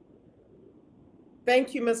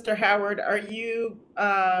 Thank you, Mr. Howard. Are you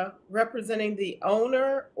representing the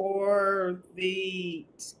owner or the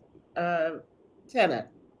tenant?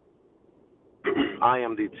 I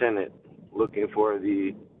am the tenant looking for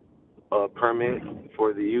the permit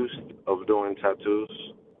for the use of doing tattoos.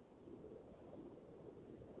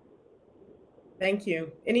 Thank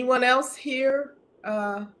you. Anyone else here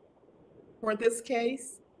for this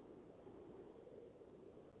case?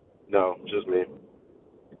 No, just me.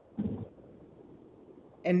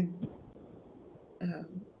 And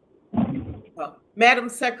Madam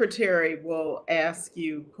Secretary will ask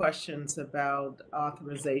you questions about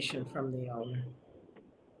authorization from the owner.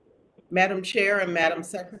 Madam Chair and Madam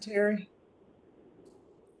Secretary.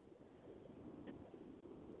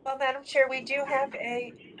 Well, Madam Chair, we do have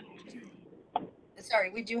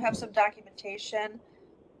some documentation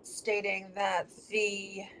stating that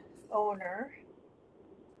the owner,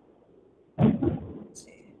 let's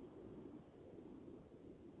see.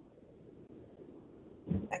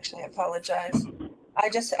 Actually, I apologize.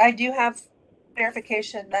 I do have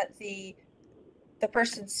verification that the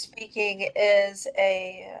person speaking is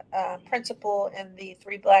a principal in the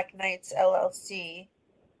Three Black Knights LLC.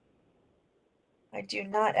 I do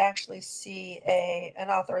not actually see an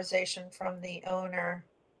authorization from the owner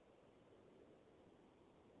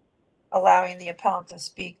allowing the appellant to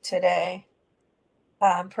speak today.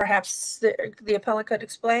 Perhaps the appellant could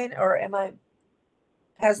explain, or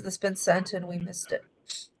has this been sent and we missed it?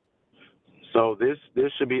 So this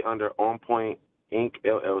should be under On Point Inc.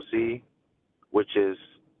 LLC, which is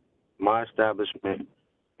my establishment,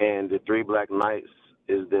 and the Three Black Knights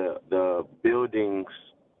is the building's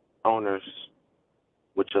owners,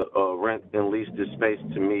 which rent and lease this space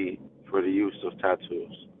to me for the use of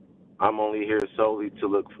tattoos. I'm only here solely to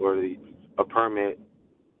look for a permit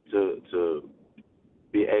to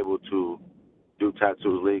be able to do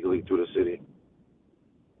tattoos legally through the city.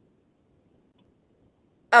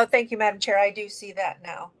 Oh, thank you, Madam Chair. I do see that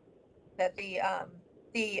now, that the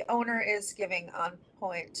owner is giving On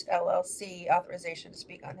Point LLC authorization to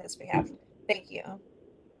speak on his behalf. Thank you.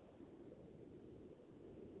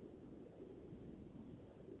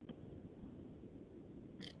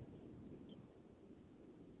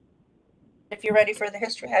 If you're ready for the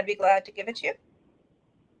history, I'd be glad to give it to you.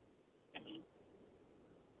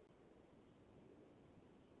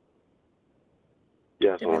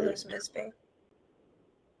 Yes, Did we lose Ms. Bay?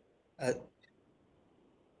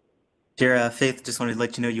 Chair Faith, just wanted to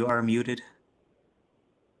let you know you are muted.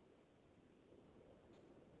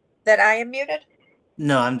 That I am muted?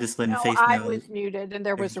 No, I'm just letting No, Faith I know. was muted and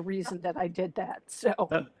there was a reason that I did that. So Oh,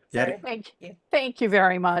 got Sorry. it. thank you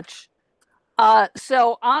very much.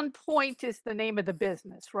 So On Point is the name of the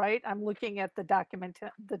business, right? I'm looking at the documents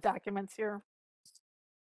here.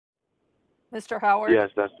 Mr. Howard? Yes,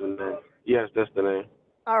 that's the name. Yes, that's the name.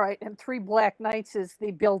 All right, and Three Black Knights is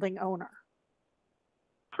the building owner.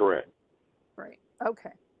 Correct. Right,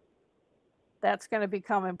 okay. That's going to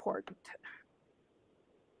become important.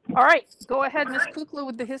 All right, go ahead, Ms. Kukla,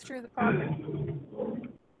 with the history of the property.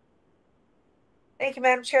 Thank you,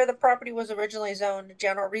 Madam Chair. The property was originally zoned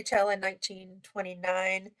general retail in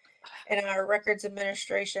 1929. In our records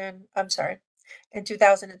administration, in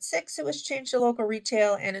 2006, it was changed to local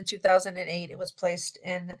retail, and in 2008, it was placed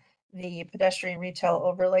in the pedestrian retail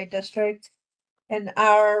overlay district. In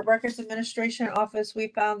our records administration office, we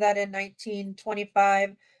found that in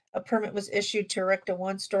 1925, a permit was issued to erect a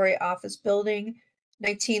one-story office building.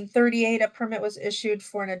 1938, a permit was issued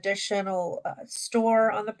for an additional store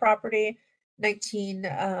on the property.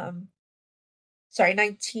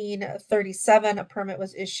 1937, a permit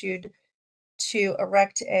was issued to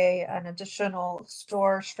erect an additional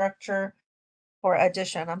store structure or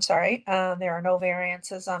addition. There are no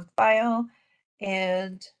variances on file,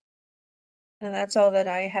 and that's all that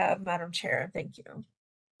I have, Madam Chair. Thank you.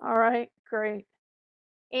 All right, great.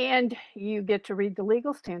 And you get to read the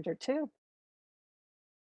legal standard too.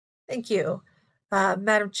 Thank you.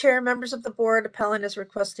 Madam Chair, members of the board, appellant is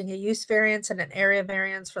requesting a use variance and an area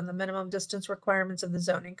variance from the minimum distance requirements of the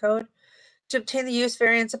zoning code. To obtain the use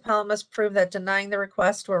variance, appellant must prove that denying the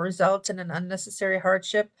request will result in an unnecessary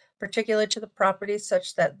hardship, particularly to the property,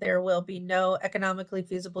 such that there will be no economically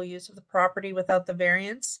feasible use of the property without the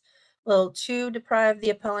variance. Will 2, deprive the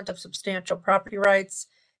appellant of substantial property rights,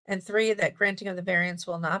 and 3, that granting of the variance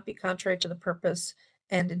will not be contrary to the purpose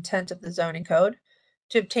and intent of the zoning code.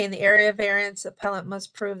 To obtain the area variance, appellant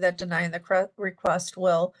must prove that denying the request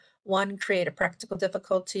will 1, create a practical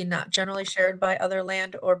difficulty not generally shared by other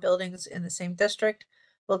land or buildings in the same district.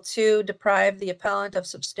 Will 2, deprive the appellant of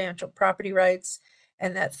substantial property rights,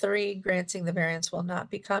 and that 3, granting the variance will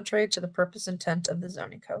not be contrary to the purpose intent of the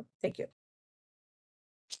zoning code. Thank you.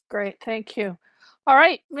 Great, thank you. All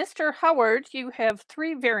right, Mr. Howard, you have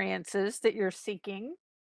 3 variances that you're seeking.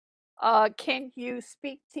 Can you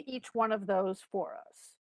speak to each one of those for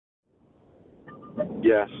us?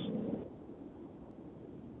 Yes.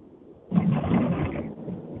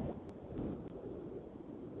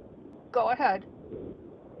 Go ahead.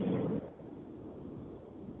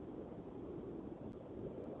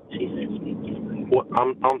 What,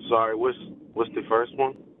 I'm sorry. What's the first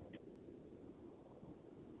one?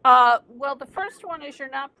 Well, the first one is you're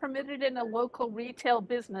not permitted in a local retail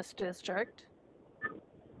business district.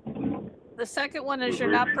 The second one is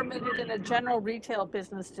you're not permitted in a general retail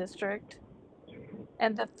business district.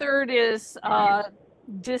 And the third is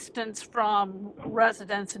distance from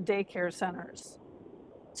residents and daycare centers.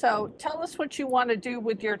 So tell us what you want to do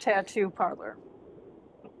with your tattoo parlor.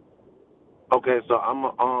 Okay, so I'm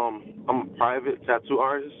a private tattoo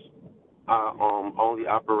artist. I only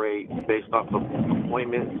operate based off of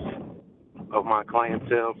appointments of my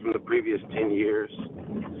clientele from the previous 10 years.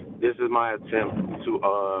 This is my attempt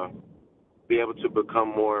to be able to become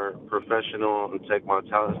more professional and take my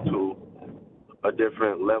talents to a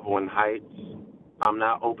different level and heights. I'm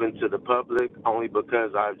not open to the public only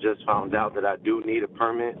because I've just found out that I do need a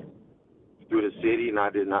permit through the city, and I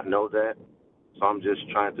did not know that. So I'm just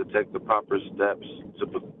trying to take the proper steps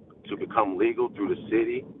to become legal through the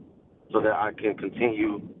city so that I can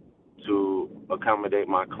continue to accommodate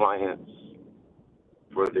my clients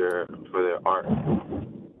for their art.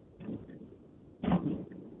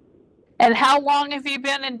 And how long have you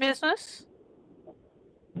been in business?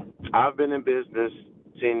 I've been in business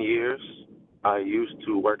 10 years. I used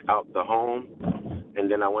to work out the home,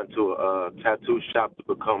 and then I went to a tattoo shop to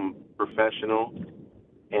become professional.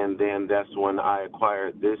 And then that's when I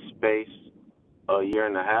acquired this space a year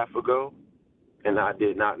and a half ago. And I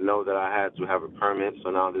did not know that I had to have a permit.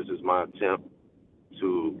 So now this is my attempt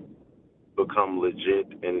to become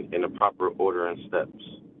legit in a proper order and steps.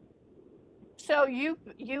 So you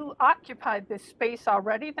occupied this space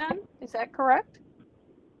already then? Is that correct?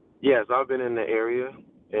 Yes, I've been in the area,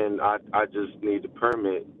 and I just need a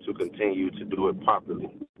permit to continue to do it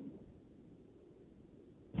properly.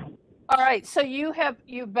 All right, so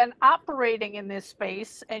you've been operating in this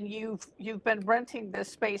space, and you've been renting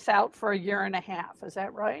this space out for a year and a half. Is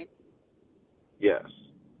that right? Yes.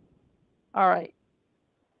 All right.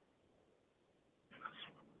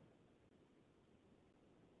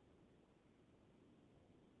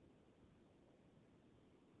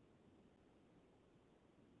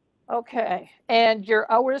 Okay, and your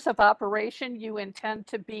hours of operation, you intend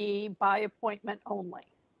to be by appointment only?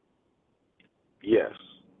 Yes.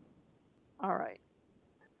 All right.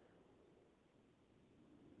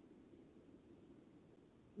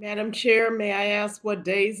 Madam Chair, may I ask what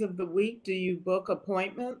days of the week do you book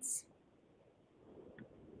appointments?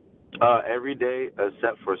 Every day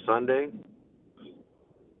except for Sunday.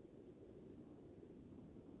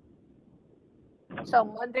 So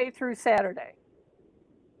Monday through Saturday.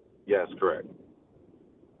 Yes, correct.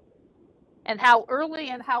 And how early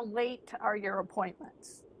and how late are your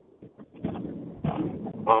appointments?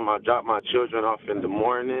 I drop my children off in the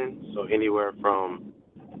morning, so anywhere from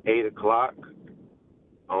 8 o'clock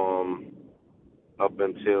up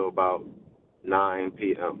until about 9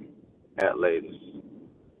 p.m. at latest.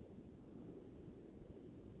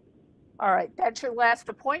 All right, that's your last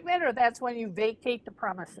appointment, or that's when you vacate the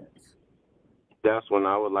premises? That's when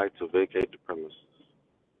I would like to vacate the premises.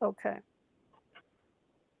 Okay.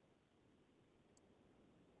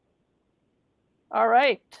 All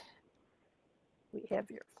right. We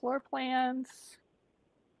have your floor plans.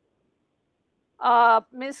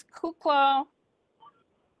 Ms. Kukla,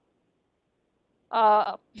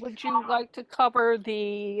 would you like to cover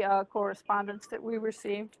the correspondence that we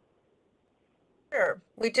received? Sure.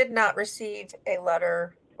 We did not receive a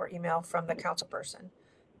letter or email from the councilperson.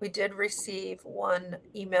 We did receive one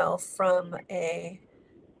email from a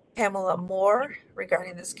Pamela Moore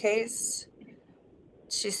regarding this case.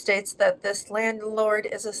 She states that this landlord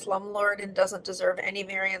is a slumlord and doesn't deserve any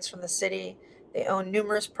variance from the city. They own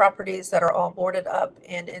numerous properties that are all boarded up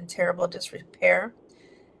and in terrible disrepair.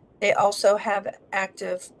 They also have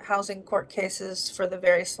active housing court cases for the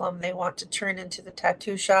very slum they want to turn into the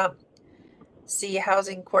tattoo shop. See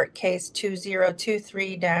Housing Court Case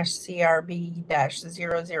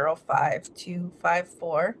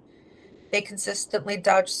 2023-CRB-005-254. They consistently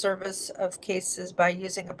dodge service of cases by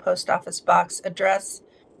using a post office box address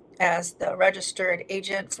as the registered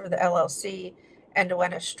agent for the LLC, and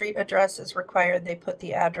when a street address is required, they put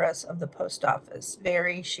the address of the post office.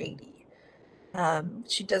 Very shady.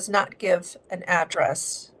 She does not give an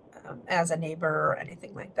address as a neighbor or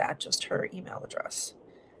anything like that, just her email address.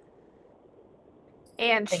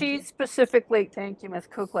 And she's specifically, thank you, Ms.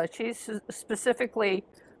 Kukla, she's specifically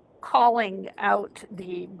calling out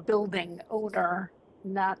the building owner,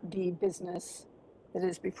 not the business that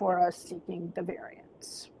is before us seeking the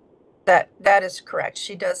variance. That is correct.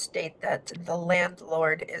 She does state that the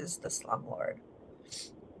landlord is the slumlord.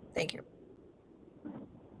 Thank you.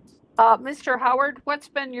 Mr. Howard, what's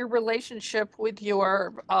been your relationship with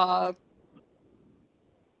your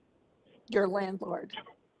landlord?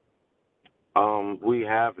 We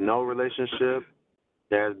have no relationship.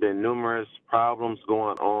 There's been numerous problems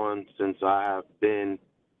going on since I have been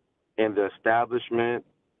in the establishment.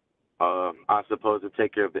 I'm supposed to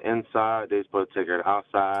take care of the inside. They're supposed to take care of the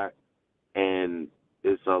outside. And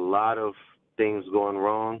it's a lot of things going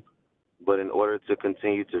wrong. But in order to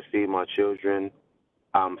continue to feed my children,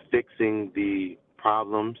 I'm fixing the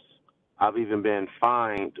problems. I've even been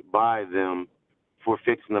fined by them for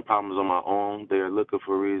fixing the problems on my own. They're looking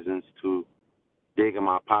for reasons to dig in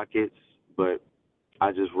my pockets, but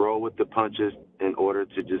I just roll with the punches in order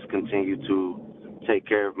to just continue to take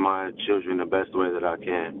care of my children the best way that I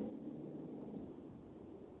can.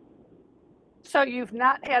 So you've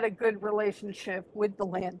not had a good relationship with the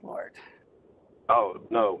landlord? Oh,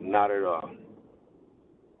 no, not at all.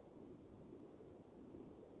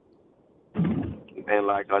 And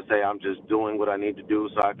like I say, I'm just doing what I need to do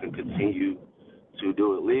so I can continue to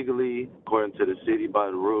do it legally, according to the city, by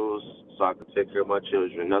the rules, so I can take care of my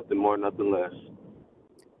children. Nothing more, nothing less.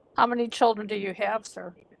 How many children do you have,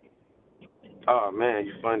 sir? Oh, man,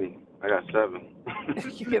 you're funny. I got 7.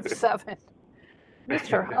 You have 7.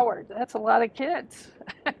 Mr. Howard, that's a lot of kids.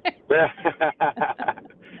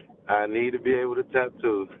 I need to be able to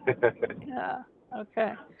tattoo. Yeah,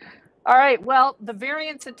 okay. All right, well, the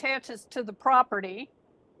variance attaches to the property.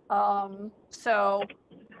 So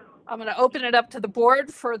I'm going to open it up to the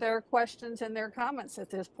board for their questions and their comments at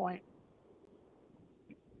this point.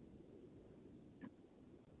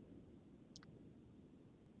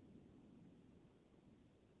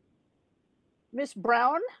 Ms.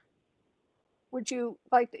 Brown, would you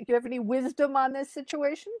like, do you have any wisdom on this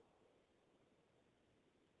situation?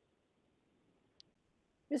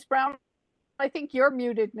 Ms. Brown, I think you're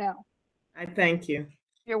muted now. I thank you.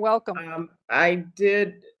 You're welcome. I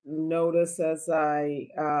did notice as I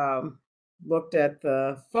looked at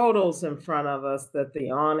the photos in front of us that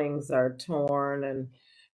the awnings are torn and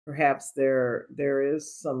perhaps there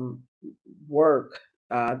is some work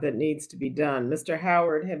that needs to be done. Mr.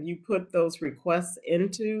 Howard, have you put those requests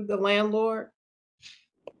into the landlord?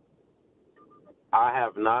 I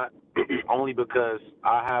have not, only because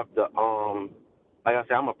I have the, like I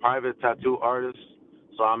said, I'm a private tattoo artist,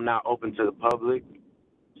 so I'm not open to the public.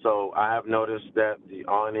 So I have noticed that the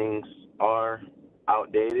awnings are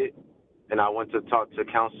outdated, and I went to talk to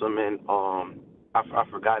Councilman, I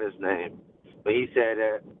forgot his name, but he said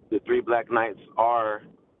that the 3 Black Knights are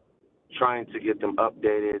trying to get them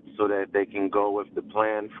updated so that they can go with the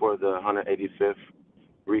plan for the 185th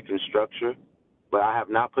reconstruction. But I have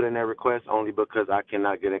not put in that request only because I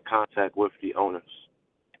cannot get in contact with the owners.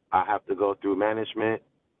 I have to go through management,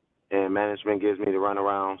 and management gives me the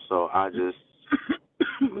runaround, so I just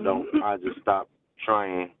I just stopped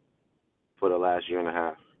trying for the last year and a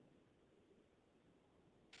half.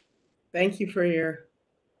 Thank you for your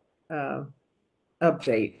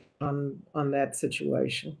update on that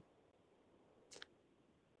situation.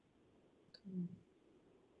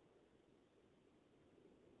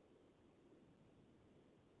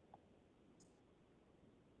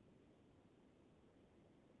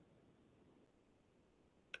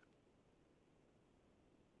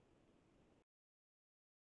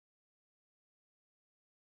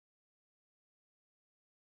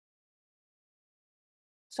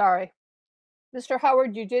 Sorry. Mr.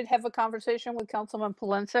 Howard, you did have a conversation with Councilman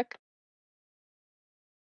Polensek?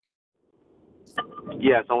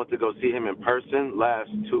 Yes, I went to go see him in person last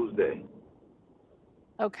Tuesday.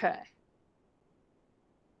 Okay.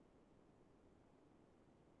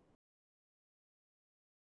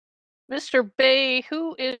 Mr. Bay,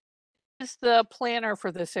 who is the planner for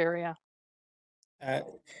this area?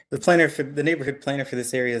 The neighborhood planner for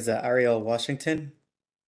this area is Ariel Washington.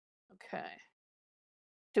 Okay.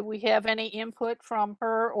 Do we have any input from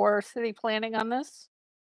her or city planning on this?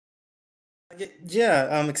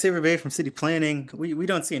 Yeah, Xavier Bay from City Planning. We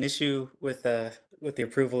don't see an issue with the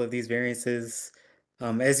approval of these variances.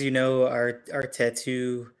 As you know, our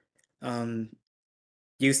tattoo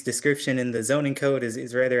use description in the zoning code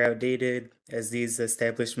is rather outdated, as these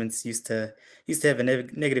establishments used to have a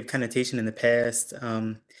negative connotation in the past.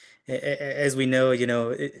 As we know,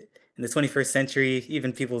 in the 21st century,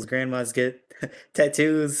 even people's grandmas get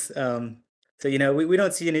tattoos. So we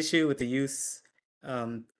don't see an issue with the use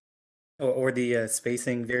or the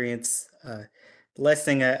spacing variance. The last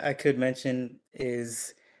thing I could mention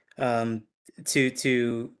is to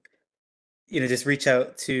just reach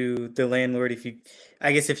out to the landlord if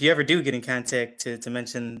you ever do get in contact to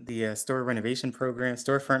mention the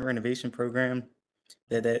storefront renovation program.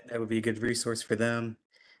 That would be a good resource for them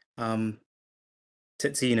to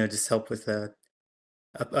just help with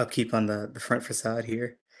upkeep on the front facade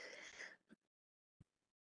here.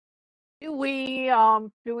 Do we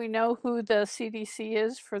know who the CDC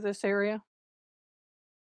is for this area?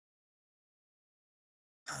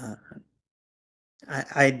 Uh,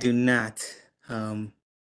 I do not. Um,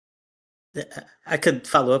 I could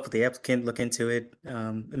follow up with the applicant, look into it,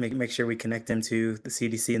 and make sure we connect them to the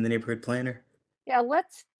CDC and the neighborhood planner. Yeah,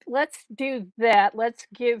 let's do that. Let's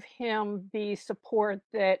give him the support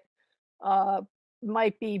that uh,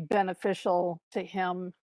 might be beneficial to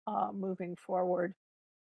him moving forward.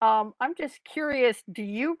 I'm just curious, do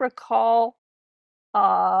you recall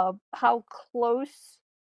how close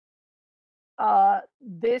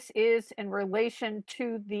this is in relation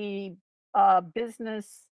to the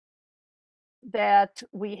business that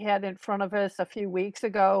we had in front of us a few weeks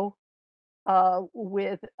ago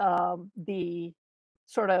with the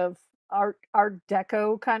sort of art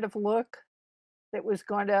deco kind of look that was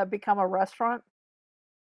going to become a restaurant?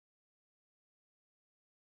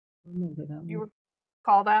 Remember that You one.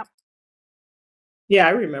 recall that? Yeah,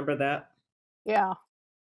 I remember that. Yeah.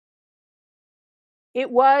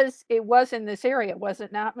 It was in this area, was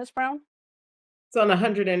it not, Miss Brown? It's on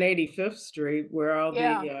 185th Street where all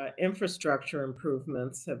Yeah. the infrastructure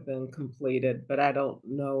improvements have been completed, but I don't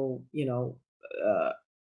know, uh,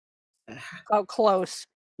 Oh, close.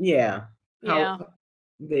 yeah, Yeah. how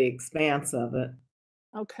the expanse of it.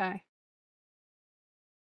 Okay.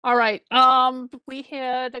 All right. We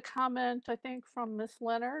had a comment, I think, from Miss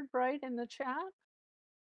Leonard, right, in the chat.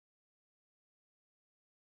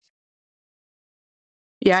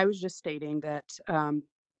 Yeah, I was just stating that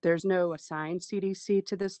there's no assigned CDC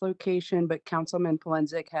to this location, but Councilman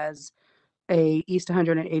Polenzek has a East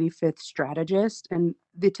 185th strategist, and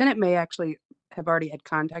the tenant may actually have already had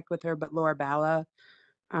contact with her, but Laura Bala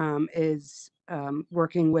is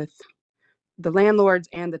working with the landlords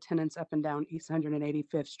and the tenants up and down East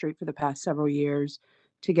 185th Street for the past several years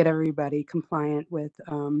to get everybody compliant with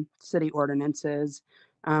city ordinances.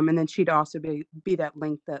 And then she'd also be that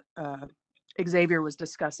link that Xavier was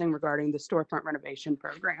discussing regarding the storefront renovation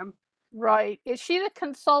program. Right. Is she the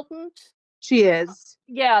consultant? She is.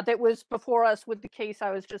 Yeah, that was before us with the case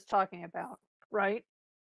I was just talking about, right?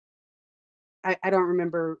 I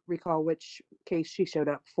don't recall which case she showed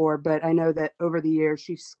up for, but I know that over the years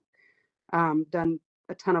she's done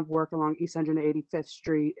a ton of work along East 185th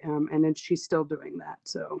Street, and then she's still doing that.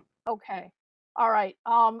 So Okay. All right.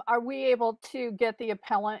 Are we able to get the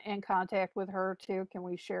appellant in contact with her too? Can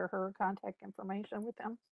we share her contact information with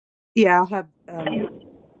them? yeah, I'll have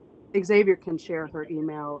Xavier can share her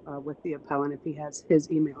email with the appellant if he has his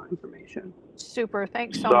email information. Super.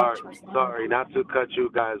 Thanks so much. Miss Leonard. Sorry, not to cut you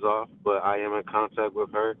guys off, but I am in contact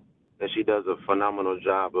with her, and she does a phenomenal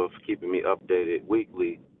job of keeping me updated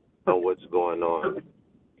weekly on what's going on.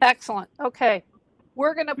 Excellent. Okay.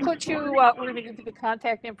 We're going to put you, we're going to give you the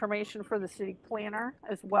contact information for the city planner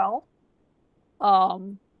as well.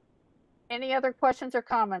 Any other questions or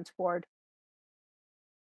comments, board?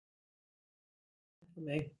 For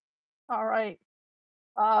me. All right.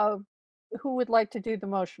 Who would like to do the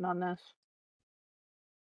motion on this?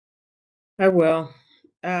 I will.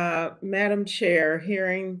 Madam Chair,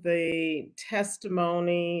 hearing the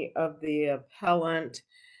testimony of the appellant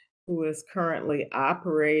who is currently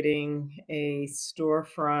operating a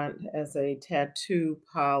storefront as a tattoo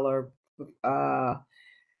parlor out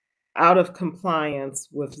of compliance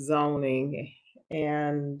with zoning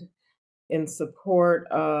and in support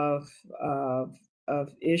of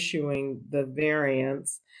issuing the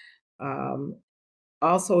variance.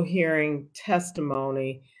 Also hearing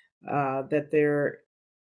testimony that there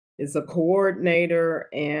is a coordinator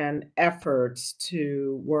and efforts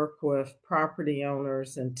to work with property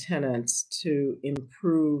owners and tenants to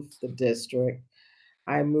improve the district.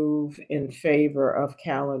 I move in favor of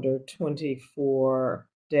calendar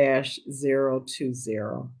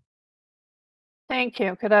 24-020. Thank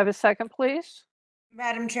you. Could I have a second, please?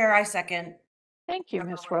 Madam Chair, I second. Thank you,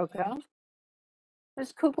 Ms. Rocco.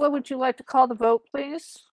 Ms. Kukla, would you like to call the vote,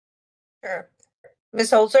 please? Sure.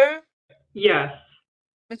 Ms. Holzer, Yes.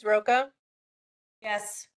 Ms. Roca,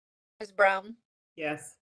 Yes. Ms. Brown,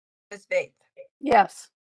 Yes. Ms. Bates. Yes.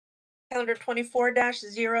 Calendar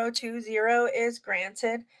 24-020 is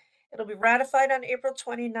granted. It'll be ratified on April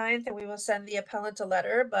 29th, and we will send the appellant a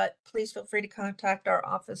letter, but please feel free to contact our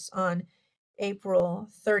office on April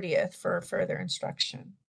 30th for further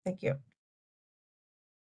instruction. Thank you.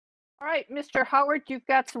 All right, Mr. Howard, you've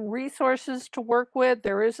got some resources to work with.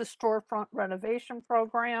 There is a storefront renovation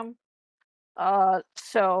program.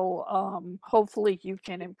 So hopefully you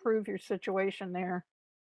can improve your situation there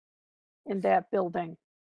in that building.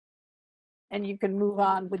 And you can move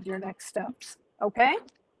on with your next steps. Okay?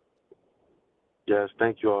 Yes,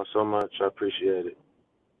 thank you all so much. I appreciate it.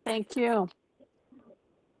 Thank you.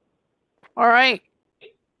 All right.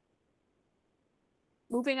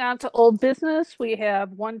 Moving on to old business, we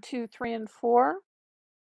have 1, 2, 3, and 4.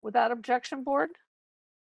 Without objection, board?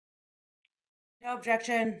 No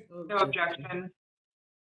objection. No objection.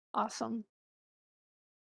 Awesome.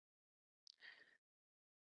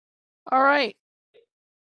 All right.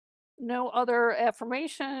 No other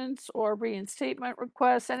affirmations or reinstatement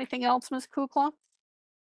requests. Anything else, Ms. Kukla?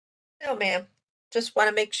 No, ma'am. Just want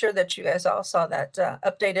to make sure that you guys all saw that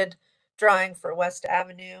updated drawing for West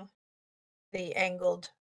Avenue, the angled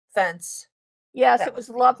fence. Yes, That it was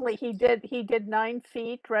was lovely. He did 9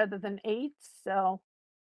 feet rather than 8, so.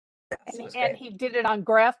 And he did it on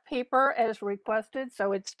graph paper as requested,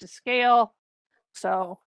 so it's to scale.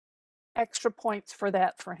 So extra points for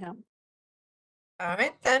that for him. All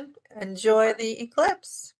right, then. Enjoy the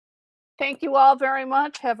eclipse. Thank you all very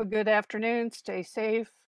much. Have a good afternoon. Stay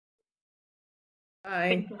safe.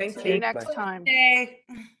 Bye. Thank See you you. next time. Okay.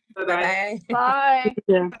 Bye-bye. Bye.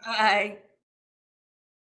 Bye. Bye.